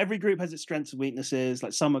 But yeah, every group has its strengths and weaknesses.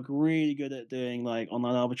 Like some are really good at doing like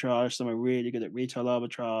online arbitrage. Some are really good at retail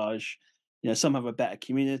arbitrage. You know, some have a better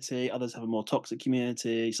community. Others have a more toxic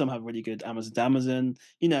community. Some have really good Amazon to Amazon.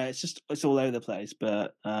 You know, it's all over the place.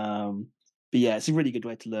 But yeah, it's a really good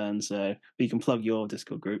way to learn. So you can plug your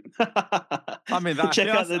Discord group. I mean that. Check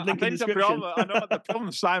Yeah, out the I link in the think the description. problem. I know the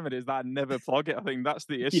problem, Simon, is that I never plug it. I think that's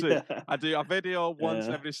the issue. Yeah, I do a video once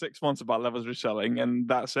yeah, every 6 months about levels reselling, and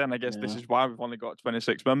that's it. And I guess this yeah. is why we've only got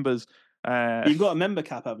 26 members. Uh, You've got a member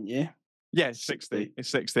cap, haven't you? yeah, it's 60. 60. It's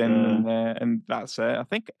 60, Uh, and that's it. I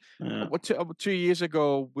think yeah, 2 years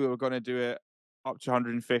ago we were going to do it up to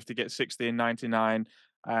 150, get 60 and 99.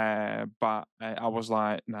 But I was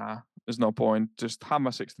like, nah, there's no point. Just have my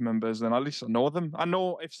 60 members, and at least I know them. I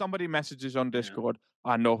know if somebody messages on yeah, Discord,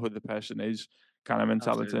 I know who the person is. Kind of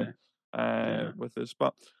mentality absolutely. Yeah, with this,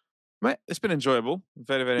 but mate, it's been enjoyable.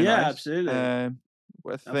 Very, very yeah, nice. absolutely. I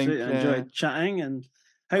Absolutely. think. I enjoyed chatting and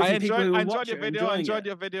hopefully people who I will enjoyed watch your it are video. I enjoying enjoyed it.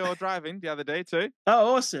 your video driving the other day too.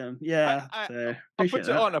 Oh, awesome. I, Yeah. I So I appreciate put it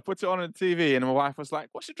that. on. I put it on TV, and my wife was like,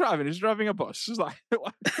 "What's he driving? He's driving a bus." She's like,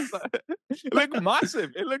 "What?" It's like, it looked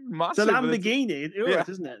massive. It looked It's a massive. Lamborghini. It Yeah, was,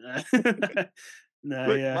 isn't it? No,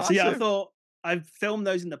 looked yeah. So yeah, I massive. thought I've filmed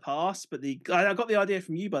those in the past, but I got the idea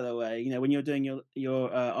from you, by the way. You know, when you're doing your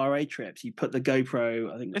RA trips, you put the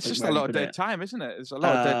GoPro. I think It's just a wherever you lot of put dead it. time, isn't it? It's a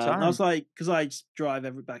lot of dead I time. was like, because I drive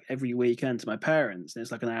back every weekend to my parents, and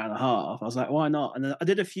it's like an hour and a half. I was like, why not? And then I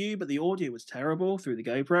did a few, but the audio was terrible through the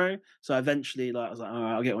GoPro. So eventually, like, I was like, all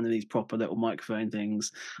right, I'll get one of these proper little microphone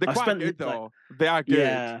things. They're I quite spent good like, though. They are good.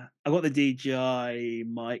 yeah, I got the DJI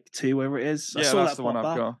Mic 2, whatever it is. I Yeah, saw that's that the one pop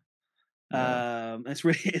I've up. got. Yeah. It's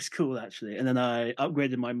really it's cool actually. And then I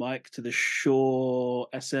upgraded my mic to the Shure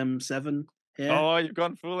SM7 here. Oh, you've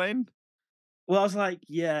gone full in. Well, I was like,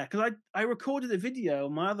 yeah, because I recorded a video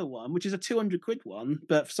on my other one, which is a 200 quid one,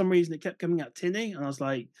 but for some reason it kept coming out tinny, and I was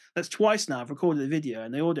like, that's twice now I've recorded a video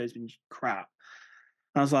and the audio's been crap.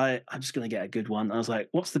 I was like, I'm just gonna get a good one. I was like,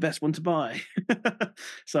 what's the best one to buy?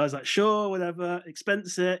 So I was like, sure, whatever,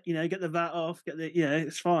 expense it, you know, get the VAT off,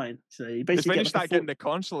 it's fine. So you It's basically when get you like a start full. getting the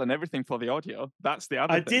console and everything for the audio. That's the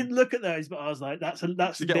other I thing. did look at those, but I was like, that's You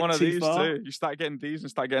a get one bit of too these far. too. You start getting these and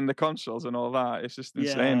start getting the consoles and all that. It's just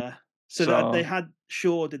insane. Yeah. So that they So had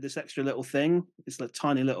Shaw did this extra little thing. It's like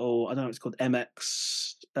tiny little, I don't know, it's called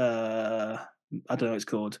MX. I don't know what it's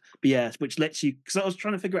called, but yeah, which lets you. Because I was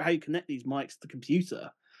trying to figure out how you connect these mics to the computer,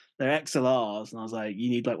 they're XLRs, and I was like, you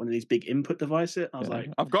need like one of these big input devices. I was Yeah, like,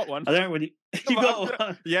 I've got one. I don't really. You But got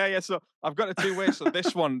one? yeah. So I've got a two-way. So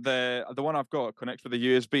this one, the one I've got connects with the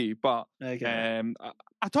USB, but Okay.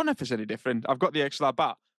 I don't know if it's any different. I've got the XLR,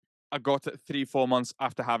 but I got it 3-4 months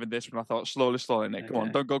after having this one. I thought slowly, Nick, come on,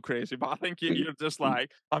 Okay. don't go crazy. But I think you're just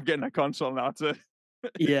like, I'm getting a console now too.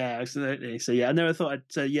 Yeah, absolutely. So yeah, I never thought I'd.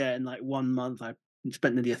 So yeah, in like 1 month, I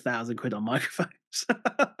spent nearly £1,000 on microphones.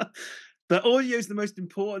 But audio is the most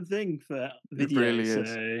important thing for It video. really is.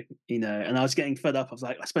 So and I was getting fed up. I was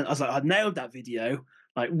like, I nailed that video,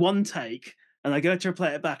 like one take, and I go to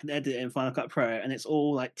play it back and edit it in Final Cut Pro, and it's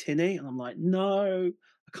all like tinny, and I'm like, no,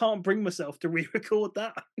 I can't bring myself to re-record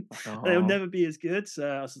that. It'll Oh, never be as good. So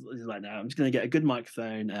I was like, no, I'm just going to get a good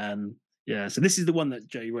microphone. And yeah, so this is the one that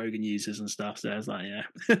Joe Rogan uses and stuff. So I was like, yeah,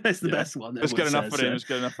 it's the yeah. best one. It's Everyone good enough says. for him. So It's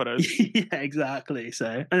good enough for us. yeah, exactly.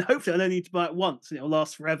 So, and hopefully, I don't need to buy it once, and it'll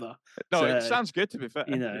last forever. No, it So, sounds good. To be fair,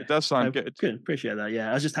 it does sound I good. good appreciate that.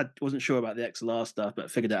 Yeah, I just wasn't sure about the XLR stuff,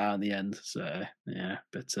 but figured it out in the end. So yeah,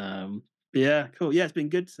 but yeah, cool. Yeah, it's been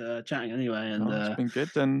good chatting anyway, and No, it's been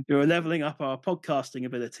good, and we were leveling up our podcasting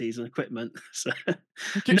abilities and equipment. So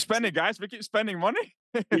we keep spending, guys. We keep spending money.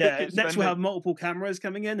 We yeah, keep next we'll spending. have multiple cameras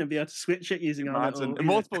coming in and be able to switch it using our Imagine little, and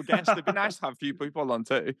multiple guests. It'd be nice to have a few people on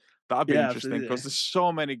too. That'd be yeah, interesting because absolutely, there's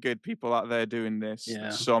so many good people out there doing this. There's yeah,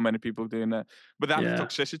 so many people doing it without the yeah.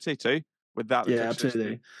 toxicity too. Without the Yeah, toxicity.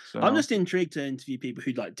 absolutely. I'm So just intrigued to interview people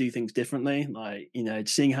who like do things differently, like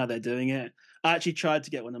seeing how they're doing it. I actually tried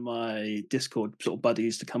to get one of my Discord sort of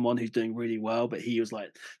buddies to come on who's doing really well, but he was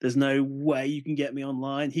like, "There's no way you can get me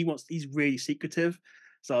online." He's really secretive,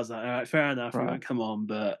 so I was like, "All right, fair enough, he right. won't come on."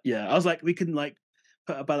 But yeah, I was like, we can like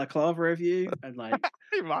put a balaclava review and like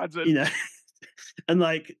Imagine. you know and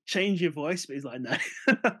like change your voice, but he's like, no.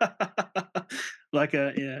 Like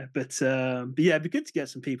yeah, but yeah, it'd be good to get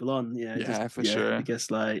some people on, just Yeah, for yeah, I sure.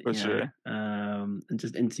 guess like For sure. and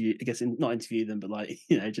just interview, I guess not interview them, but like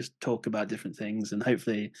just talk about different things, and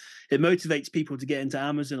hopefully it motivates people to get into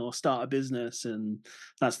Amazon or start a business, and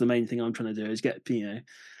that's the main thing I'm trying to do is get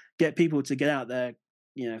people to get out there.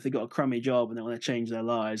 If they've got a crummy job and they want to change their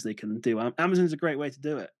lives, they can do. Amazon's a great way to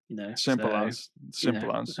do it. Simple So as.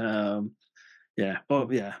 Simple as. yeah, well,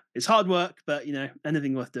 yeah, it's hard work, but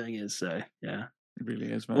anything worth doing is. So yeah, It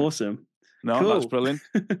really is, man. awesome, No, that's cool. brilliant.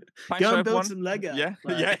 Thanks Go for and build everyone. some Lego. Yeah,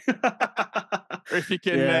 yeah. Like, If you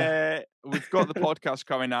can, yeah. we've got the podcast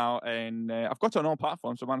coming out, and I've got it on all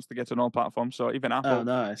platforms. I managed to get it on all platforms, so even Oh, Apple.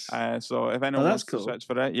 nice. So if Oh, anyone that's wants to cool. search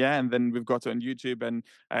for it, yeah, and then we've got it on YouTube, and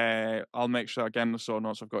I'll make sure again the show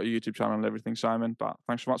notes. I've got a YouTube channel and everything, Simon. But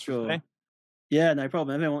thanks so much for Sure. today. Yeah, no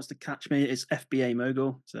problem. If anyone wants to catch me, it's FBA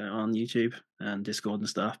Mogul, so on YouTube and Discord and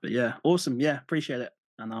stuff. But yeah, awesome. Yeah, appreciate it.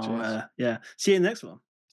 And I'll Cheers. yeah, see you in the next one.